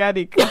the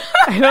mechanic.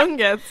 I don't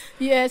get.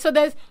 Yeah, so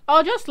there's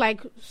or just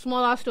like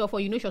smaller stuff, or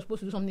you know she's supposed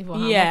to do something for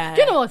her. Yeah.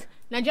 Do you know what?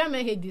 Nigerian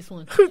men hate this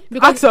one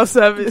Acts of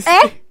service.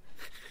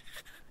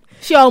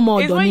 She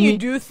almost It's when you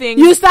do things.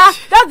 You start.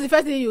 That's the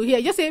first thing you hear.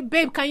 You just say,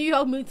 "Babe, can you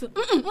help me to?"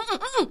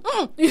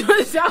 You know,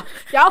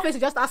 your face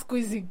is just start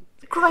squeezing,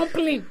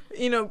 crumpling.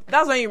 You know,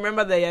 that's when you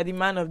remember that you're the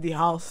man of the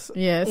house.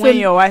 Yeah. When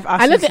your wife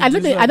asks I don't you think. to I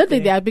don't do think. I don't think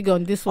something they are big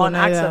on this one.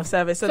 on acts either. of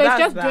service. So it's that's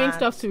just doing that.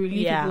 stuff to relieve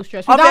Yeah. people's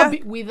stress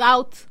Obvious-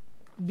 without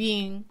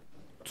being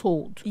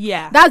told.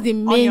 Yeah. That's the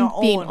On main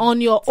your thing. own.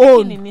 On your Taking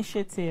own.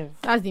 initiative.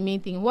 That's the main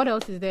thing. What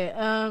else is there?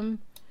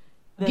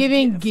 The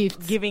Giving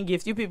gifts. Giving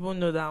gifts. You people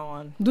know that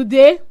one. Do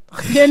they?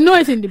 They know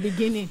it in the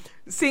beginning.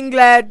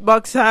 Singlet,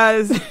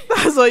 boxers.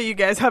 That's what you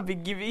guys have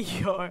been giving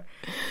your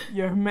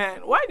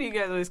man. Why do you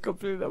guys always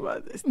complain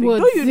about this thing? Well,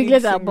 Don't you need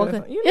singlet and singlet?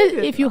 boxers. You need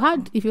it If you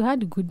now.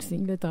 had good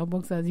singlet and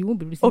boxers, you won't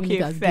be receiving Okay,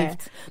 it as fair.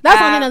 gifts. That's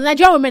something that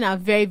Nigerian women are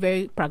very,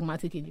 very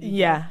pragmatic in.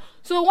 Yeah.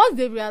 So once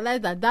they realize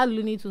that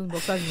Looney Tunes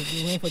boxers has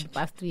been wearing for the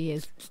past 3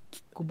 years,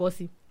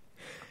 Kubosi.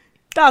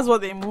 That's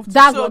what they moved to.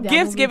 That's So what they're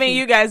gifts moving giving, to.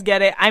 you guys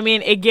get it. I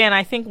mean, again,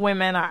 I think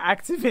women are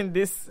active in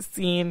this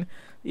scene.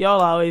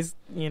 Y'all are always,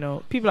 you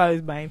know, people are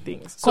always buying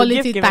things. So Quality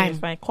gift giving time. is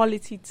fine.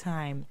 Quality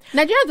time.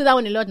 Nigerians do that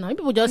one a lot now.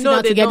 People just sit No,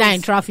 down they together don't.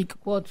 in traffic.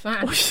 What?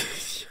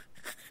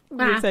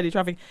 You said the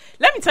traffic.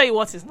 Let me tell you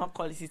what is not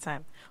quality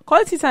time.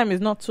 Quality time is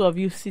not two of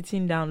you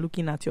sitting down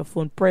looking at your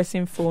phone,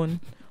 pressing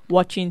phone,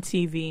 watching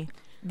TV.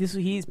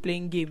 He is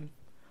playing game.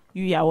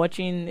 You are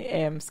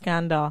watching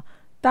Scandal.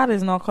 That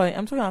is not quality.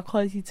 I'm talking about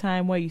quality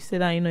time where you sit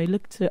down, you know, you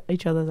look to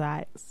each other's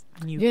eyes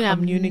and you I've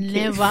communicate.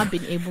 never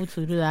been able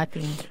to do that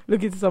thing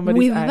Look into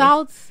somebody's eyes.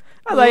 without.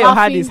 That's why your heart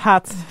laughing is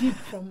hot. deep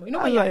from you know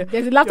That's when why you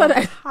there's laughter Your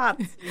that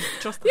heart is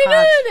just you know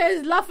hard.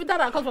 there's laughter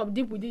that comes from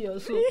deep within your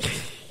soul.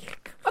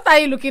 What are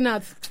you looking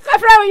at? My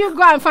friend, when you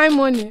go and find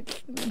money,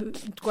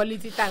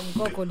 quality time, we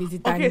call quality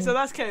time. Okay, so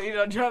that's kind of, you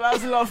know,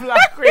 Jonah's love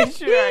language,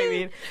 you know what I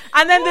mean?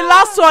 And then the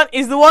last one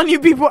is the one you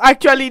people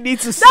actually need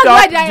to that's stop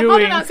why there are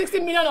doing. 160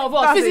 million of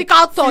us. That's it.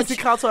 Physical touch.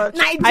 Physical touch.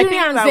 I think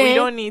Nigerians, that we eh?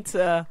 don't need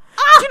to.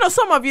 You know,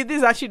 some of you, this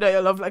is actually not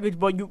your love language,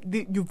 but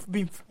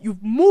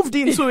you've moved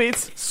into it.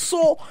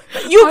 So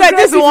you guys,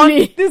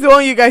 Aggressively. this is the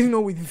one you guys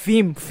know with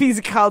vim,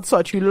 physical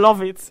touch. You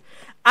love it.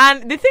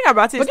 And the thing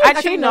about it is But it's actually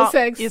actually not not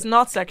sex. It's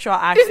not sexual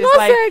acts. It's not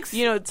like, sex.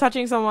 you know,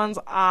 touching someone's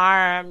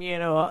arm, you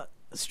know,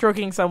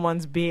 stroking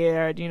someone's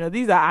beard. You know,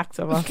 these are acts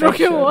of affection.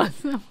 Stroking what?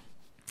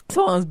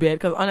 Someone's beard,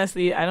 because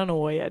honestly, I don't know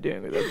what you're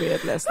doing with a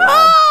beardless lad.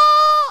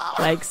 Ah!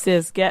 Like,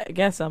 sis,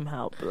 get some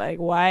help. Like,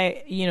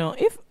 why, you know,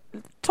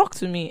 talk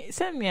to me,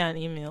 send me an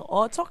email,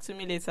 or talk to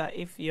me later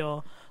if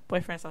your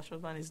boyfriend's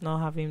husband is not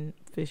having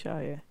facial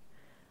hair.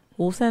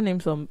 We'll send him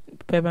some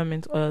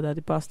peppermint oil that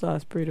the pastor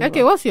has prayed over.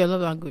 Okay, what's your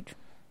love language?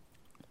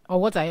 Or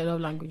what are your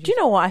love languages? Do you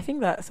know what? I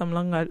think that some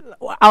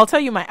I'll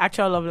tell you my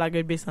actual love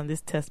language based on this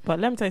test,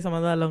 but let me tell you some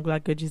other love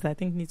languages that I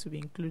think need to be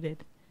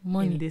included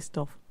Money. in this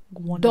stuff.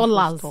 Wonderful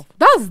Dollars. stuff.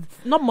 That's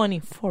Not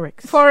money,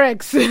 Forex.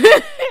 Forex.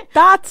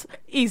 That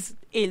is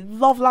a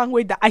love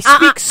language that I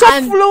speak so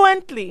and-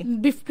 fluently.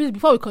 Please,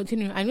 before we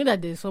continue, I know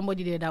that there's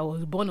somebody there that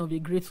was born of a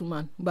great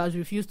woman but has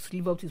refused to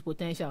live up to his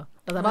potential.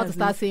 That's about to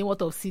start saying what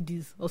of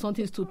CDs or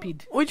something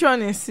stupid. Which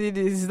one is CDs?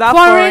 Is that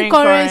Foreign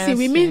currency.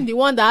 We mean the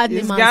one that had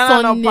Is name and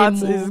Ghana not surname. part?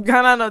 Is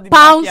Ghana not the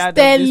Pound backyard of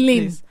this sterling.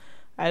 place?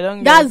 I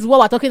don't. That's what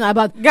we're talking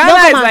about. Ghana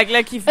Don't is come like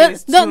Lekki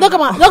face. don't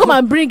come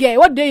and bring it.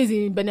 What day is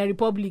in Benin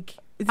Republic?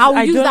 I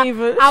will use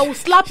that. I will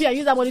slap you and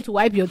use that money to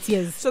wipe your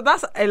tears. So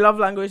that's a love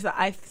language that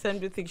I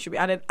simply think should be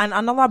added. And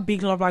another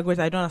big love language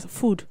I don't understand,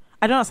 food.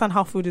 I don't understand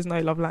how food is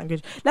not a love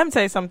language. Let me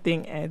tell you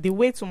something. The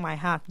way to my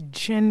heart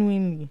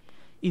genuinely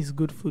is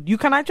good food. You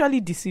can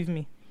actually deceive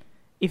me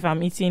if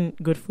I'm eating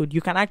good food.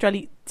 You can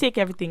actually take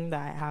everything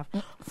that I have.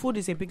 Food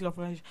is a big love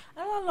language.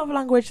 Another love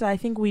language that I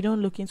think we don't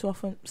look into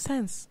often,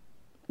 sense.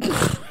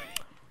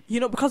 You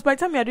know, because by the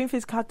time you're doing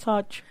physical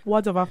touch,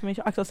 words of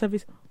affirmation, acts of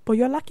service, but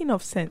you're lacking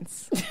of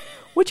sense,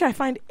 which I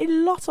find a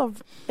lot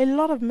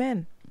of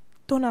men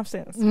don't have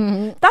sense.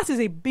 Mm-hmm. That is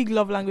a big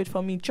love language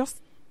for me.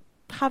 Just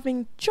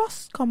having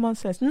just common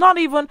sense. Not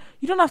even,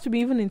 you don't have to be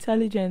even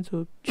intelligent,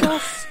 or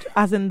just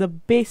as in the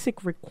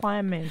basic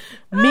requirement,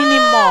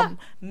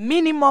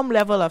 minimum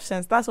level of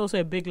sense. That's also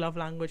a big love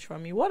language for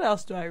me. What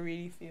else do I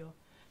really feel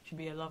should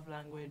be a love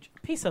language?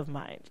 Peace of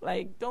mind.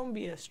 Like, don't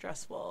be a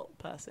stressful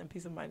person.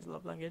 Peace of mind is a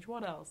love language.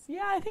 What else?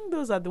 Yeah, I think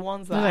those are the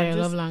ones that Those are I'm your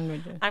just, love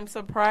languages. I'm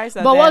surprised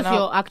that But they're what's not-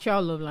 your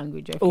actual love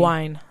language? Effie?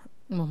 wine?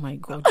 Oh my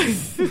god.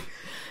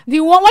 The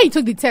one when you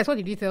took the test, what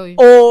did he tell you?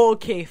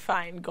 Okay,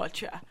 fine,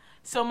 gotcha.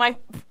 So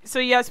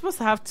you're supposed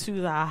to have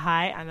two that are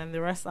high and then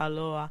the rest are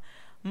lower.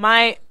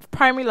 My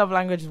primary love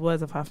language is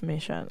words of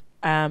affirmation.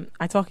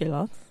 I talk a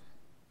lot.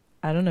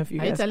 I don't know if you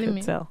Are you guys telling could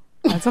me? tell.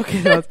 I talk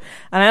a lot.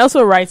 And I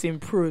also write in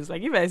prose.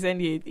 Like if I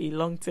send you a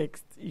long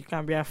text, you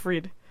can be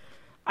afraid.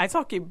 I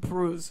talk in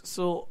prose.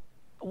 So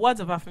words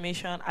of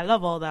affirmation, I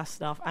love all that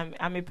stuff.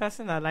 I'm a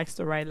person that likes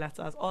to write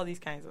letters, all these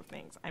kinds of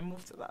things. I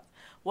move to that.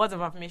 Words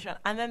of affirmation.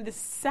 And then the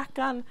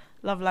second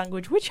love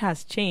language, which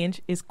has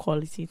changed, is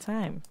quality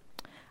time.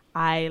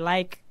 I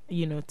like,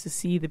 to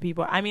see the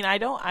people. I mean,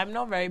 I'm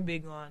not very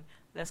big on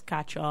let's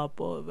catch up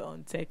or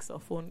on text or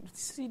phone.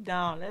 Sit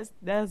down,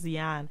 let's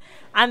yarn.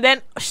 And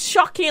then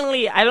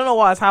shockingly, I don't know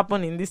what has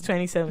happened in this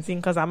 2017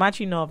 because I'm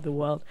actually not of the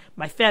world.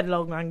 My third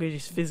love language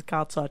is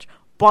physical touch,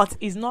 but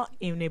it's not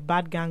in a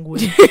bad gang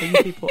way that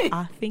you people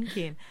are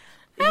thinking.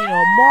 More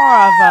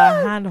of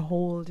a hand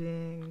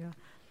holding,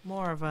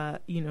 more of a,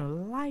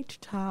 light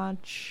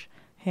touch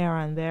here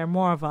and there,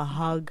 more of a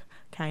hug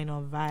kind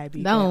of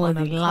vibe. That one was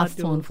the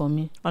last one for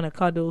me. On a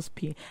cuddles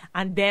pee.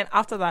 And then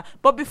after that,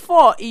 but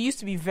before, it used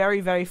to be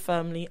very, very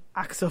firmly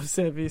acts of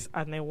service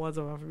and then words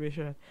of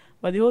affirmation.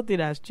 But the whole thing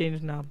has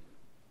changed now.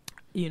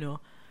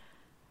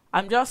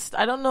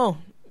 I don't know.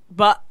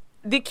 But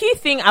the key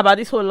thing about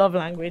this whole love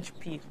language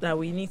piece that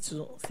we need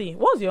to see,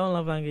 what's your own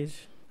love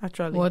language,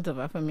 actually? Words of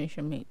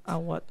affirmation, mate.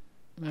 And what?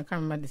 I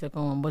can't remember the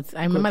second one, but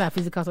I remember that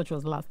physical touch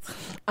was last.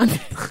 and So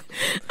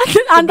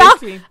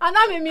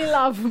that made me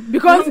laugh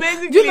because So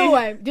basically- do you know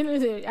why?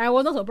 I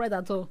was not surprised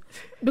at all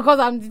because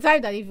I'm the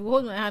type that if you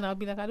hold my hand, I'll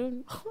be like, I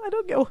don't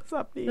get what's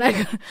happening.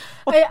 like.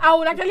 I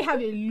would actually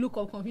have a look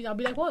of confusion. I'll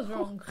be like, what's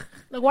wrong?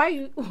 Like, why are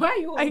you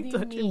holding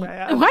touching me? my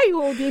hand? Why are you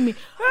holding me? Which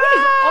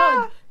is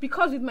odd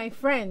because with my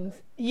friends,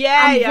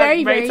 yeah, I'm yeah,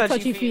 very, very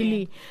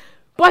touchy-feely.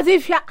 But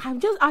if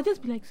I'll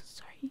just be like,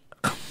 sorry.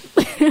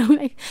 I'm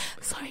like,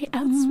 sorry,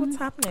 What's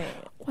happening?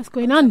 what's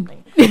going on?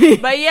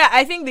 But yeah,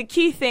 I think the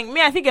key thing,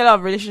 I think a lot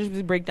of relationships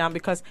break down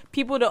because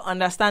people don't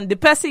understand. The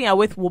person you're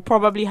with will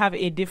probably have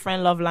a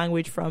different love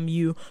language from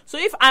you. So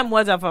if I'm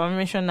words of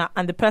affirmation now,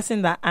 and the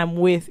person that I'm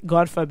with,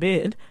 God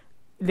forbid,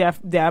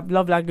 their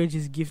love language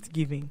is gift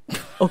giving,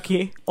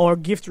 okay, or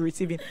gift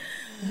receiving,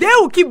 they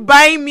will keep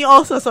buying me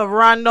all sorts of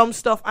random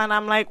stuff, and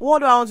I'm like, what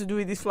do I want to do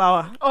with this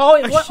flower? Or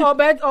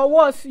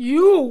worse,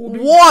 you will be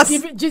Worse.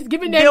 just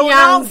giving They them will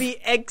now yams. be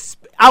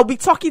I'll be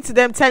talking to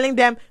them, telling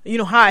them,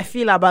 how I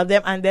feel about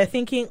them, and they're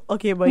thinking,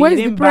 okay, but Where's you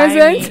didn't the buy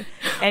present? me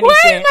anything.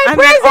 Where's my and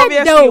present, then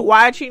obviously, though? we're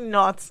actually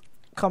not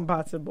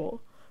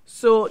compatible.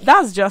 So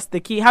that's just the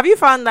key. Have you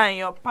found that in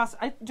your past?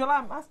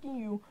 Jola, I'm asking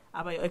you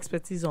about your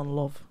expertise on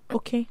love.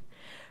 Okay.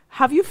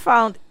 Have you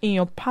found in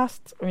your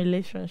past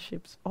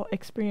relationships or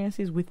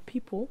experiences with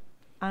people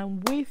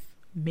and with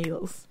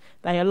males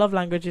that your love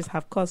languages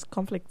have caused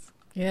conflicts?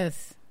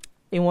 Yes,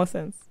 In what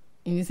sense?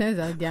 in the sense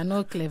that they are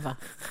not clever.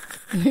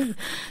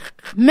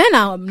 Men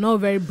are not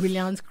very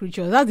brilliant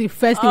creatures. That's the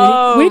first thing.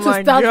 We need to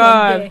my start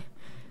God. from there.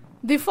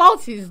 The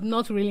fault is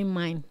not really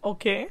mine.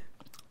 Okay.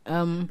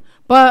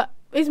 But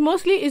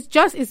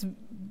it's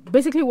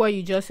basically what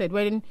you just said.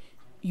 When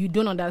you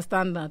don't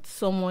understand that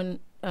someone,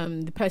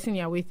 the person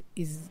you're with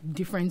is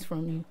different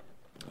from you.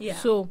 Yeah.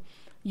 So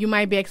you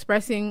might be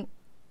expressing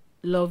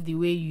love the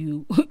way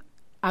you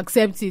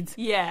accept it.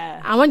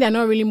 Yeah. And when they're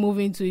not really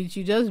moving to it,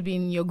 you just be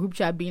in your group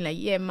chat being like,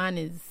 yeah, man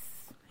is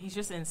He's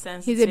just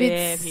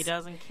insensitive. He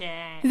doesn't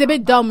care. He's a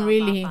bit dumb,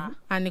 really,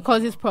 and it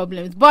causes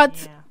problems.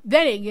 But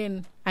then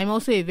again, I'm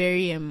also a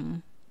very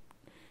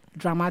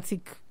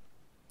dramatic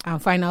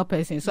and final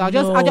person. So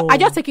I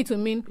just take it to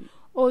mean,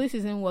 oh, this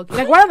isn't working.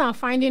 Like, rather than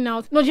finding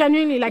out, no,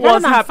 genuinely, like, rather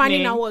than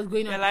finding out what's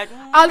going on, like,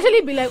 I'll actually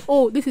be like,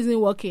 oh, this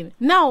isn't working.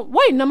 Now,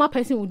 what a normal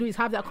person would do is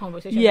have that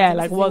conversation. Yeah,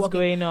 like, what's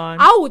going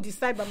on? I would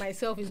decide by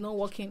myself it's not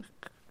working.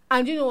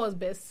 And you know what's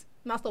best?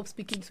 Now stop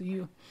speaking to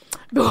you.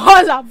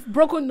 Because I've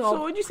broken up.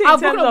 So would you say in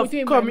terms of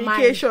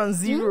communication,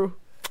 zero?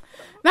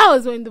 That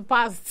was in the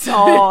past.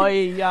 Oh,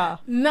 yeah.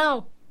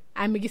 Now,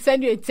 I may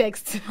send you a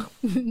text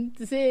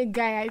to say,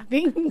 guy, I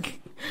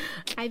think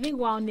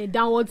we're on a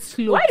downward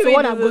slope. Why do we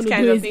do those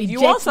kinds of things?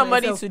 You want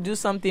somebody to do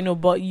something,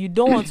 but you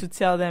don't want to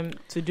tell them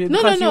to do it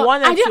because you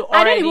want them to already know.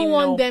 I don't even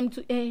want them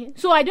to.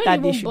 So I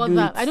don't even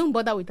bother. I don't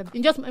bother with that.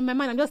 In my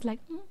mind, I'm just like,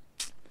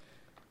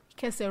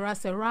 que sera.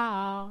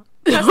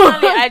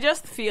 Personally, I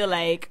just feel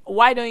like,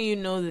 why don't you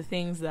know the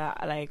things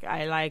that like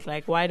I like?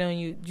 Like, why don't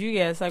you? Do you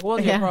guys like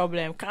what's your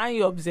problem? Can't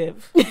you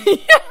observe?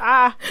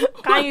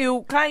 Can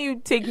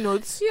you take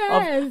notes?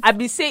 Yes.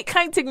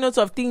 Can't you take notes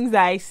of things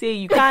that I say?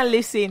 You can't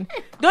listen.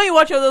 Don't you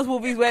watch all those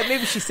movies where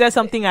maybe she says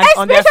something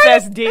on their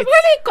first date?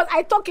 Especially because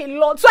I talk a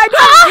lot, so I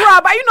don't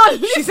grab. Are you not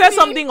listening? She says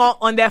something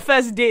on their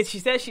first date. She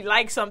says she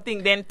likes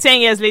something. Then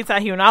 10 years later,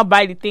 he will now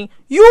buy the thing.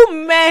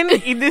 You men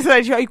in this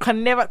situation, you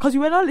can never, because you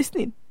were not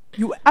listening.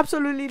 You were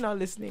absolutely not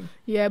listening.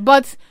 Yeah,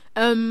 but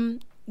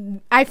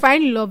I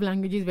find love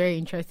languages very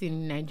interesting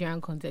in Nigerian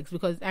context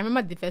because I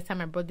remember the first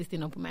time I brought this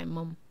thing up with my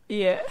mom.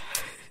 Yeah.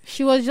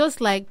 She was just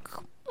like,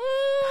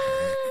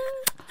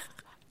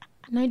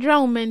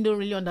 Nigerian women don't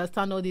really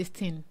understand all this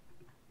thing.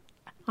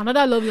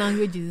 Another love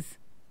language is,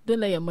 don't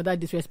let your mother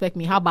disrespect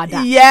me. How about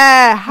that?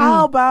 Yeah,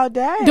 how about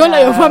that? Don't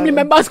let your family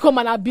members come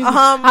and abuse me.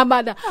 How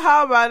about that?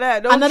 How about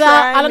that? Don't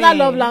another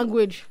love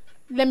language.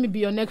 Let me be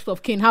your next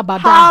of kin. How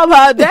about that? How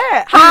about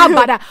that? How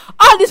about that?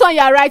 All this one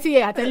you are writing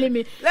here, you're telling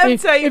me. Let me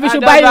tell you, if you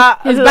should buy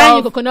buying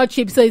you coconut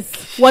chips, so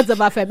it's what's of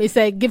FM. It's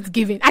a gift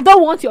giving. I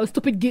don't want your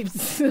stupid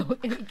gifts.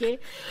 Okay,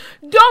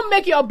 don't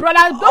make your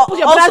brother. Don't put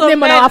your brother's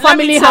name on our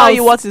family house. Let me tell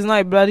you what is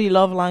not a bloody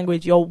love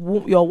language. Your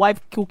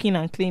wife cooking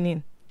and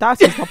cleaning. That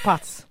is not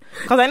part.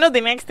 Because I know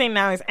the next thing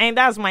now is, and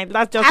that's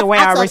just the way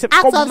I raise it.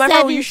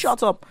 You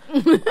shut up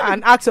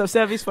and acts of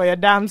service for your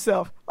damn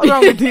self. What's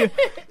wrong with you?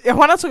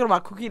 We're not talking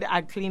about cooking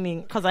and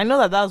cleaning, because I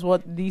know that's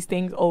what these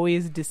things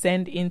always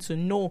descend into.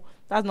 No,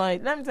 that's not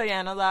it. Let me tell you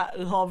another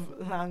love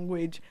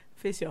language.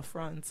 Face your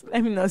front.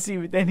 Let me not see you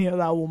with any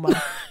other woman.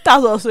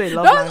 That's also a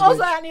love language. That's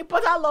also an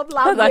important love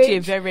language. That's actually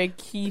a very, very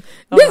key.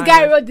 This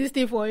guy wrote this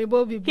thing for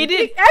Igbo people. He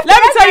did. Let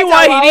me tell you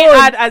what he didn't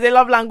add as a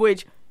love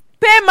language.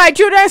 Pay my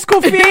children's school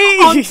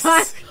fees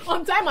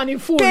on time and in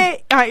full.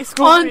 Pay my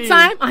school fees.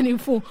 Time and in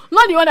full.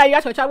 Not the one that you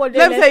ask your child what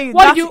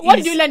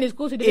did you learn in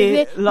school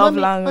today? Love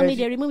language. Only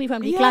they remove me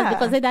from the class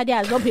because their daddy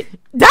has not paid.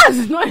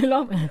 That's not a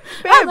love.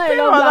 That's not a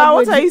love What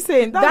language. are you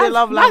saying? That's a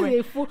love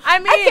language. I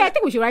mean, I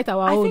think we should write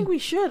our own. I think we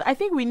should. I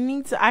think we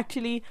need to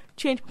actually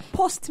change.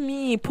 Post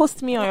me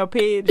on your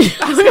page.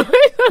 Post me.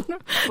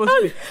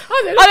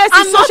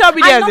 Honestly, social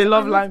media is a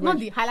love language. Not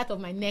the highlight of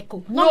my neck.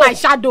 Not my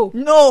shadow.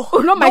 No,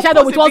 not my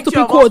shadow with one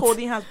stupid quote.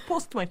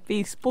 Post my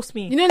face. Post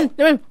me. You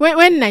know,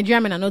 when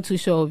Nigerian men are not too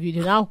sure of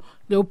you, now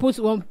they'll put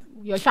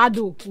your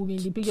shadow will be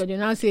in the picture. They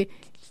now say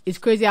it's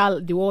crazy how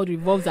the world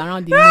revolves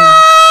around the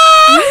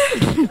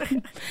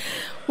moon.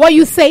 What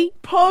you say?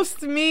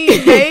 Post me,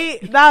 hey.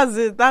 That's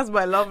it. That's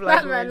my love language.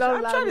 That's my love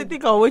I'm language. trying to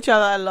think of which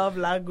other love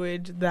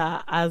language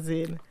that, as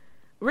in,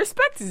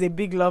 respect is a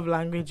big love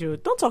language. Yo.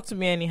 Don't talk to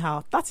me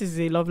anyhow. That is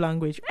a love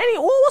language.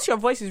 Once your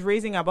voice is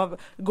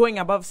going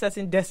above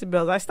certain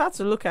decibels, I start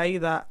to look at you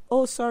that,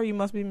 oh, sorry, you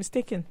must be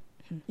mistaken.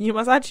 You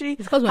must actually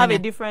have a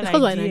different idea.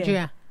 Because we're in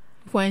Nigeria.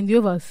 If we're in the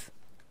overs,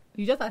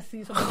 you just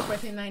see somebody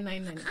pressing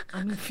 999.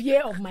 I'm in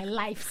fear of my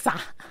life, sir.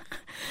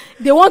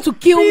 They want to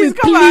kill me,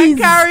 come please. And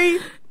carry.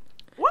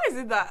 Why is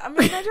it that? I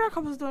mean, Nigerian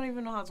couples don't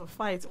even know how to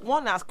fight.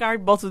 One has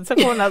carried bottles. The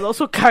second one has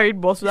also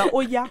carried bottles. Like, oh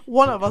yeah,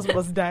 one of us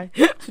must die.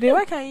 Today,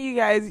 why can't you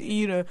guys,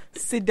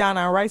 sit down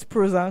and write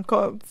pros and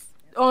cons?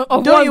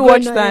 Don't you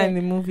watch that in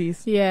the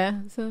movies? Yeah.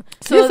 So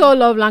this whole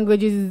love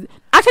languages is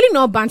actually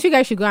not banned. You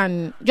guys should go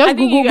and just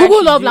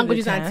Google love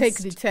languages and take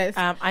the test.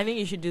 I think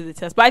you should do the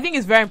test. But I think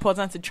it's very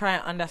important to try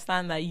and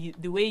understand that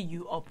the way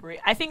you operate.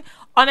 I think,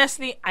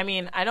 honestly, I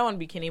mean, I don't want to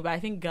be kidding, but I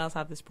think girls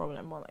have this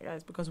problem more like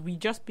guys because we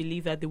just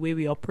believe that the way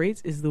we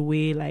operate is the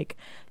way, like,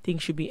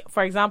 things should be.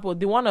 For example,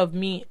 the one of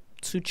me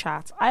to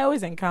chat, I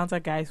always encounter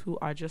guys who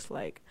are just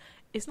like,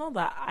 it's not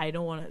that I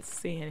don't want to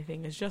say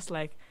anything. It's just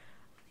like,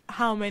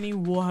 how many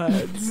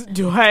words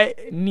do I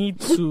need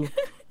to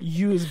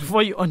use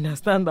before you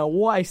understand that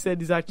what I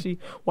said is actually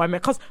what I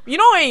meant? Because when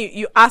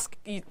you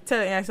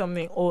tell a guy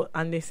something,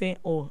 and they say,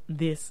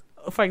 this.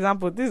 For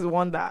example, this is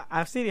one that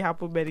I've seen it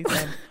happen many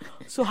times.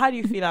 So how do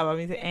you feel about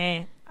me?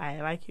 Say, I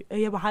like you.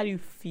 Yeah, but how do you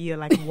feel?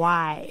 Like,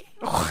 why?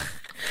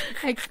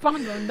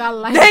 Expand on that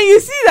line. Then you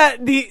see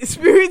that the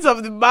spirit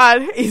of the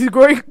man is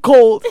growing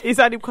cold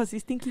inside him because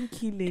he's thinking,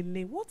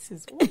 Kilele, what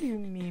do you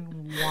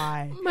mean,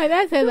 why? My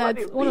dad said What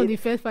do that you one of mean? the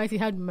first fights he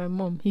had with my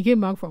mom, he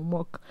came back from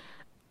work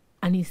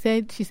and she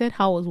said,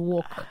 how was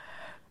work?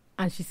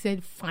 And she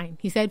said, fine.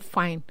 He said,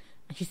 fine.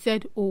 And she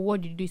said, oh,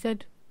 what did you do? He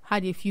said,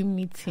 had a few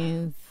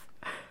meetings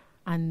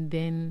and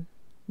then,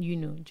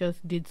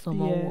 just did some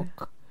more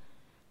work.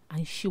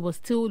 And she was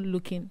still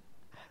looking.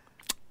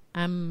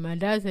 And my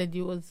dad said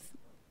he was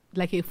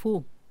like a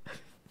fool.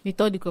 He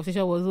thought the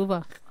conversation was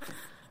over.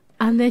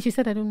 And then she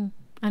said, I don't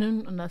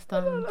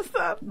understand.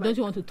 Don't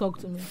you want to talk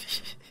to me?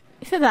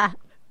 He said that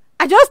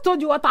I just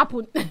told you what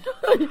happened.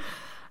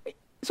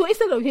 So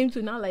instead of him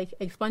to now like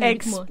expand a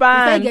bit more, he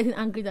started getting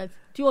angry that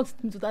do you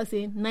want me to start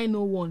saying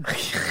 901?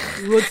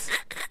 He wrote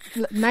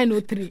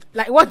 903.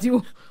 Like what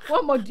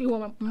more do you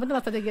want? My mother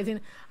started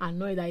getting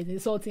annoyed that he's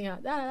insulting her.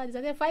 They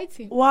started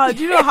fighting. Wow,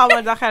 do you know how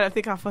much that kind of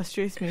thing can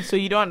frustrate me? So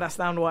you don't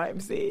understand what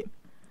I'm saying.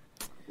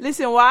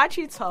 Listen, we're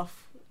actually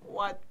tough.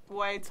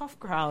 We're a tough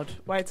crowd.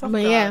 We're a tough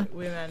crowd,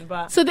 women.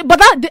 But so,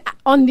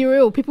 on the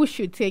real, people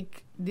should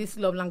take this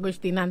love language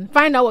thing and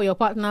find out what your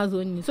partner's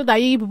own is, so that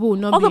you people will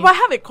not. But I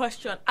have a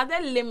question. Are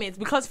there limits?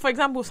 Because, for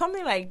example,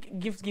 something like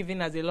gift giving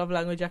as a love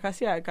language, I can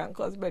see I can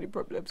cause many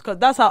problems. Because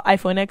that's how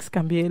iPhone X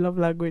can be a love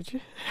language.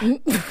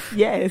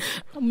 Yes.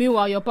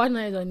 Meanwhile, your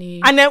partner is on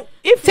a and then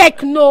if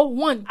Techno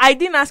one. I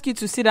didn't ask you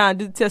to sit down and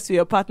do the test with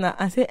your partner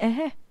and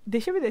say, they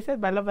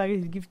said my love language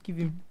is gift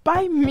giving.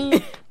 By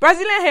me,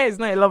 Brazilian hair is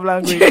not a love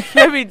language.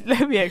 let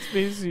me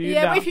explain to you.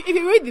 Yeah, now. but if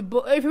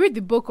you read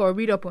the book or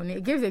read up on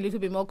it gives a little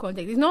bit more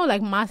context. It's not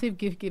like massive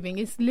gift giving.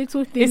 It's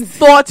little things. It's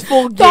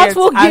thoughtful gifts.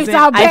 Gifts.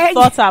 I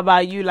thought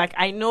about you. Like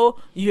I know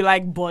you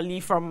like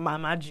Bolly from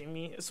Mama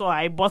Jimmy, so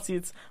I bought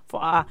it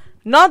for her.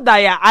 Not that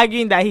you're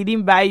arguing that he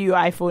didn't buy you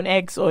iPhone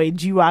X or a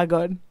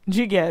G-Wagon.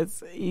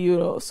 G-Gets,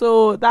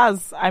 So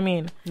that's,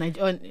 Like,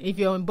 if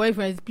your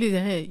boyfriend's,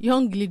 please,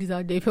 young ladies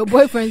out there, if your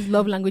boyfriend's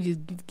love language is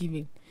gift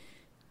giving,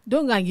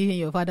 don't go and give him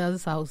your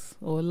father's house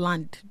or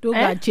land. Don't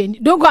go and change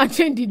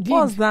the deed.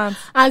 What's that?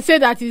 And say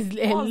that is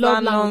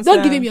love language.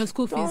 Don't give him your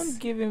school fees. Don't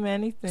give him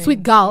anything.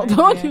 Sweet girl.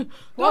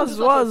 What's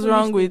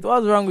wrong with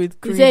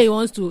Chris? He said he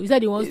wants to. Is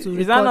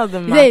that not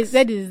the He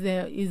said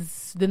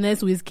is the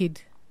next Wizkid.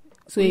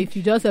 So if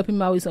you just help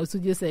him out with some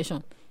studio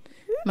session,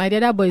 my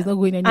other boy is not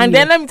going anywhere. And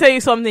then let me tell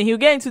you something. He'll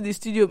get into the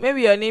studio.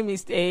 Maybe your name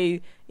is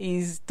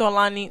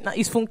Tolani. No,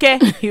 it's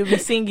Funke. He'll be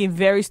singing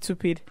very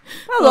stupid.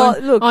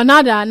 Look. Or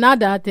now that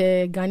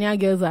Ghanaian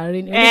girls are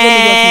in,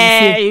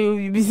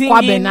 you'll be singing.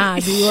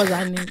 What's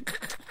her name?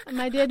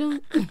 My dear,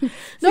 don't do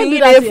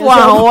that to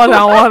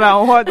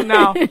yourself. What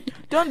now?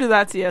 Don't do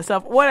that to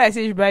yourself. What I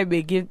say is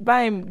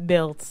buy him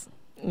belts.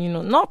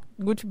 Not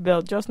Gucci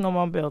belt, just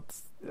normal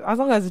belts. As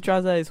long as the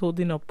trouser is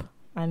holding up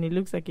and it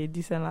looks like a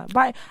decent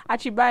buy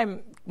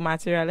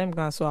material. Let me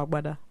go and sew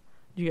agbada.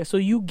 So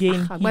you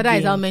gain. Agbada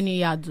is how many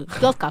yards?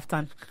 Just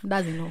kaftan.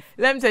 That's enough.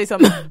 Let me tell you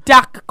something.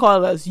 Dark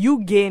colors.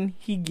 You gain.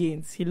 He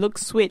gains. He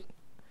looks sweet.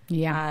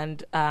 Yeah.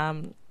 And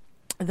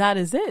that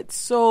is it.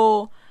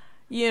 So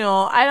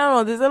I don't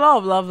know. There's a lot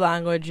of love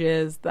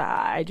languages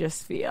that I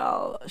just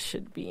feel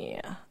should be.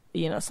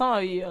 Some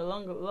of your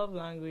love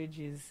language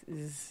is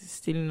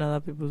stealing other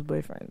people's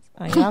boyfriends.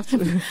 And you have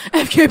to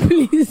okay,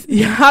 please.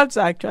 You have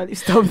to actually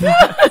stop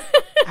that.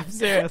 I'm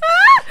serious.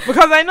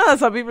 Because I know that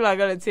some people are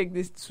gonna take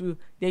this to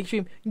the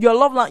extreme.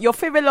 Your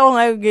favorite love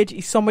language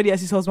is somebody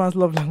else's husband's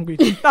love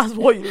language. That's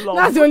what you love.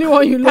 That's the only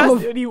one you love.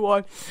 That's the only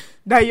one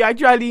that you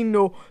actually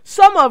know.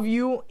 Some of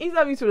you,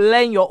 instead of you to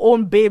learn your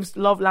own babe's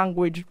love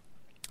language,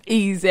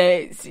 is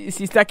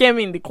Sister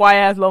Kemi in the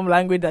choir's love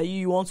language that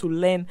you want to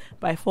learn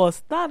by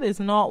force. That is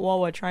not what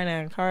we're trying to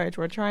encourage.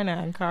 We're trying to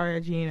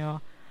encourage,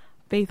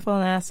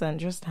 faithfulness and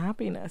just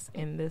happiness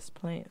in this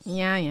place.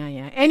 Yeah.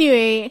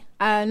 Anyway,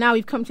 now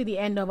we've come to the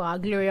end of our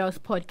glorious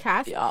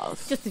podcast.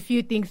 Yes. Just a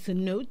few things to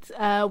note.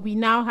 We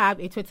now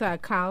have a Twitter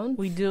account.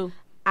 We do.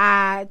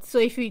 So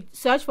if you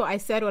search for I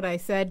Said What I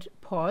Said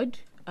pod,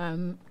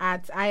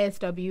 at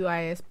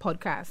ISWIS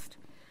podcast,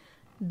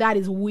 that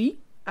is we.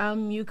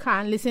 You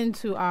can listen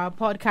to our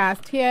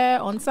podcast here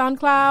on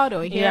SoundCloud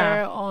or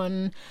here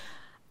on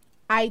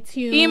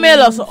iTunes.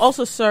 Email us.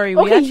 Also, sorry,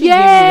 we actually gave you the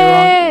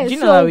wrong. Do you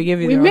know that we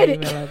gave you the wrong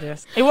email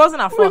address? It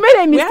wasn't our fault. We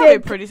made a mistake. We have a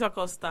producer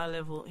called Star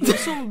Level. He will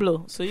soon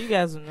blow, so you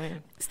guys will know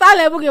him. Star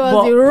Level gave us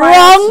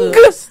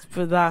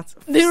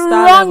the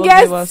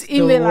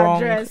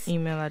wrongest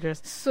email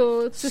address.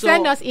 So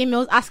send us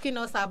emails asking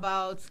us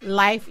about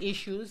life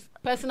issues,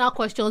 personal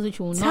questions which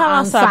we will not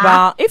answer. Tell us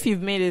about, if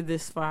you've made it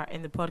this far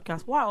in the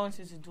podcast, what I want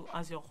you to do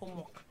as your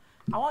homework,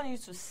 I want you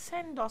to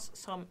send us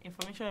some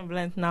information you've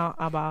learned now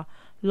about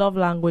love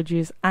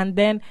languages, and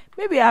then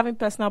maybe you're having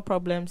personal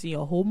problems in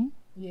your home.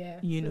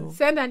 Yeah.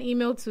 Send an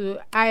email to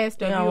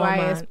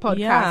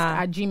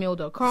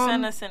iswispodcast@gmail.com.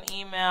 Send us an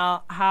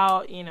email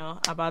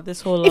about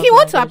this whole if you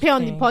want to appear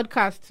on the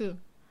podcast too.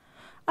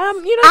 At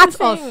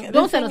us.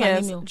 Don't send us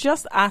an email.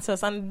 Just at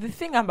us. And the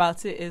thing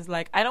about it is,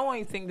 like, I don't want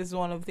you to think this is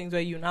one of the things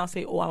where you now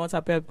say, "Oh, I want to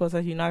appear on the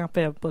podcast." You now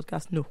appear on the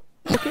podcast. No.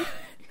 Okay.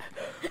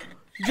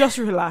 Just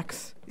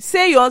relax.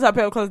 Say you want a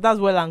pair of clothes, that's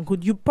well and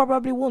good. You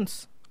probably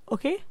won't.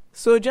 Okay?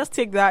 So just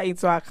take that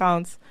into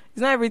account.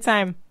 It's not every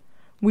time.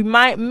 We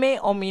may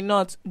or may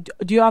not.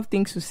 Do you have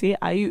things to say?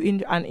 Are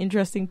you an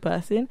interesting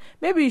person?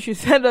 Maybe you should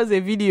send us a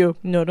video.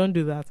 No, don't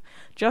do that.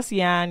 Just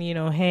yarn,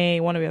 hey,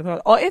 one of your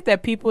thoughts. Or if there are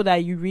people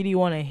that you really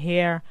want to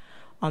hear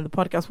on the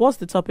podcast, what's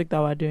the topic that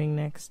we're doing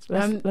next?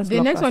 Let's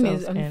the next one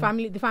is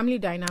the family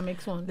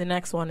dynamics one. The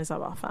next one is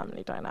about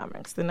family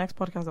dynamics. The next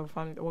podcast of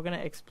family, we're gonna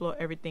explore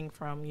everything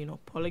from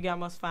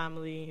polygamous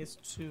families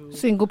to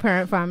single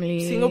parent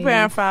families,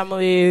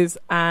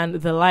 and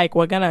the like.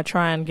 We're gonna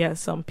try and get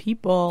some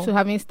people to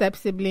having step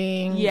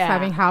siblings,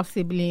 having half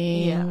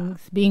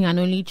siblings, being an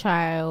only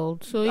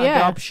child,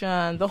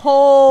 adoption, the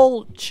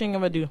whole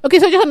chingamadoo. Okay,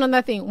 so just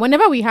another thing.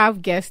 Whenever we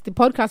have guests, the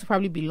podcast will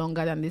probably be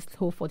longer than this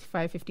whole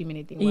 45-50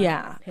 minute thing.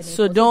 Yeah.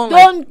 So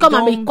don't come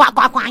and be quack.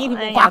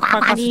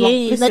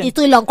 It's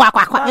too long. Quack.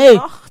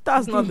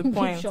 That's not the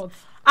point. And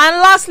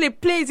lastly,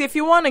 please, if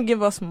you want to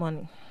give us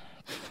money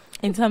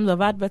in terms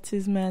of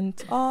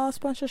advertisement or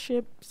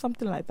sponsorship,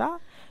 something like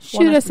that,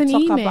 shoot us an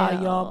email. Talk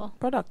about your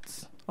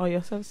products or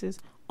your services.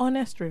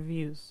 Honest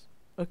reviews.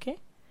 Okay,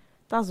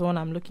 that's the one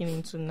I'm looking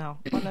into now.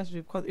 Honest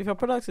reviews. Because if your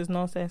product is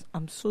nonsense,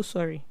 I'm so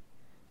sorry.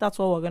 That's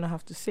what we're gonna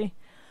have to say.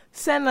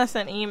 Send us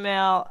an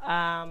email.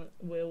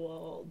 We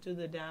will do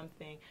the damn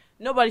thing.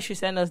 Nobody should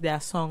send us their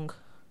song.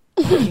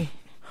 Okay.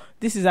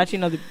 This is actually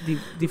not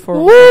the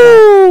forum.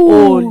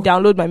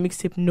 Download my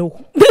mixtape.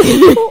 No.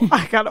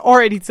 I can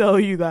already tell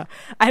you that.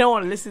 I don't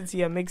want to listen to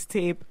your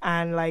mixtape.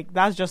 And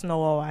that's just not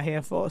what we're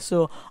here for.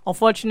 So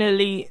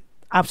unfortunately,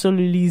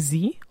 absolutely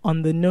Z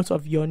on the note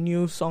of your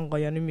new song or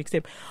your new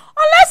mixtape.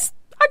 Unless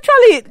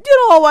actually,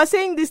 we're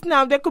saying this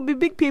now. There could be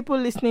big people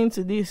listening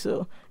to this.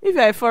 So if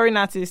you're a foreign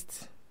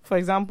artist, for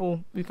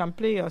example, we can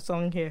play your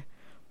song here.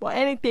 But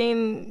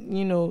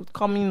anything,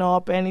 coming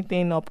up,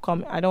 anything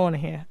upcoming, I don't want to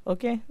hear.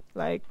 Okay?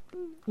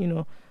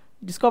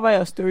 Discover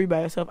your story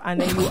by yourself. And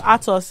then you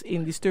at us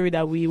in the story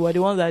that we were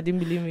the ones that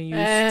didn't believe in you.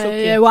 It's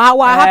okay. Yeah,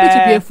 we're happy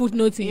to be a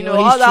footnote in your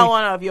all history. that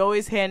one of you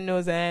always hear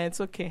knows, and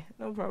it's okay.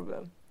 No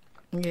problem.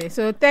 Okay,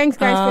 so thanks,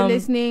 guys, for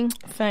listening.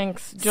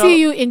 Thanks. See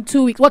you in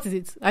 2 weeks. What is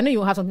it? I know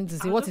you have something to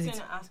say. What is it? I'm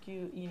just going to ask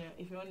you,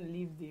 if you want to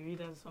leave the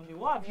readers or something,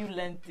 what have you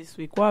learned this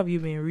week? What have you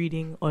been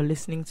reading or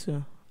listening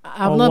to?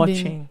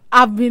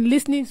 I've been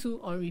listening to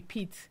on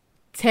repeat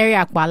Terry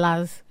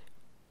Akbala's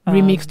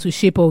remix to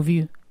Shape of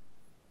You.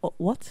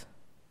 What?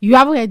 You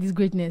haven't heard this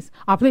greatness?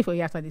 I'll play for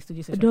you after the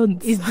studio session.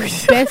 Don't. It's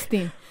the best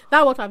thing.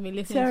 That's what I've been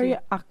listening Terry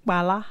to.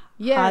 Akbala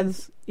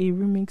has a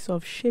remix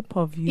of Shape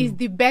of You. It's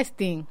the best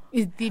thing.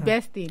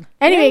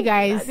 Anyway,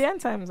 guys. The end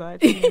times are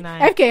actually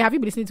nice. FK, have you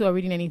been listening to or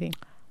reading anything?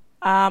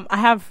 I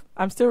have.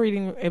 I'm still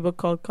reading a book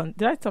called...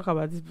 Did I talk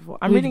about this before?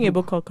 I'm reading a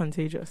book called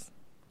Contagious.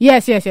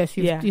 Yes. You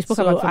spoke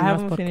about it. I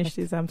haven't finished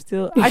it. I'm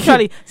still...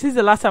 Actually, since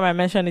the last time I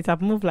mentioned it,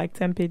 I've moved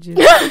 10 pages.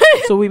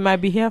 So we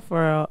might be here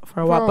for a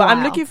while. But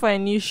I'm looking for a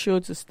new show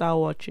to start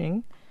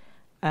watching.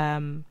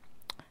 That's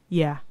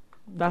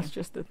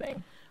just the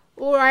thing.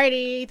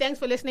 Alrighty. Thanks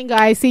for listening,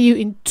 guys. See you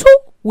in 2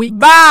 weeks.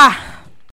 Bye.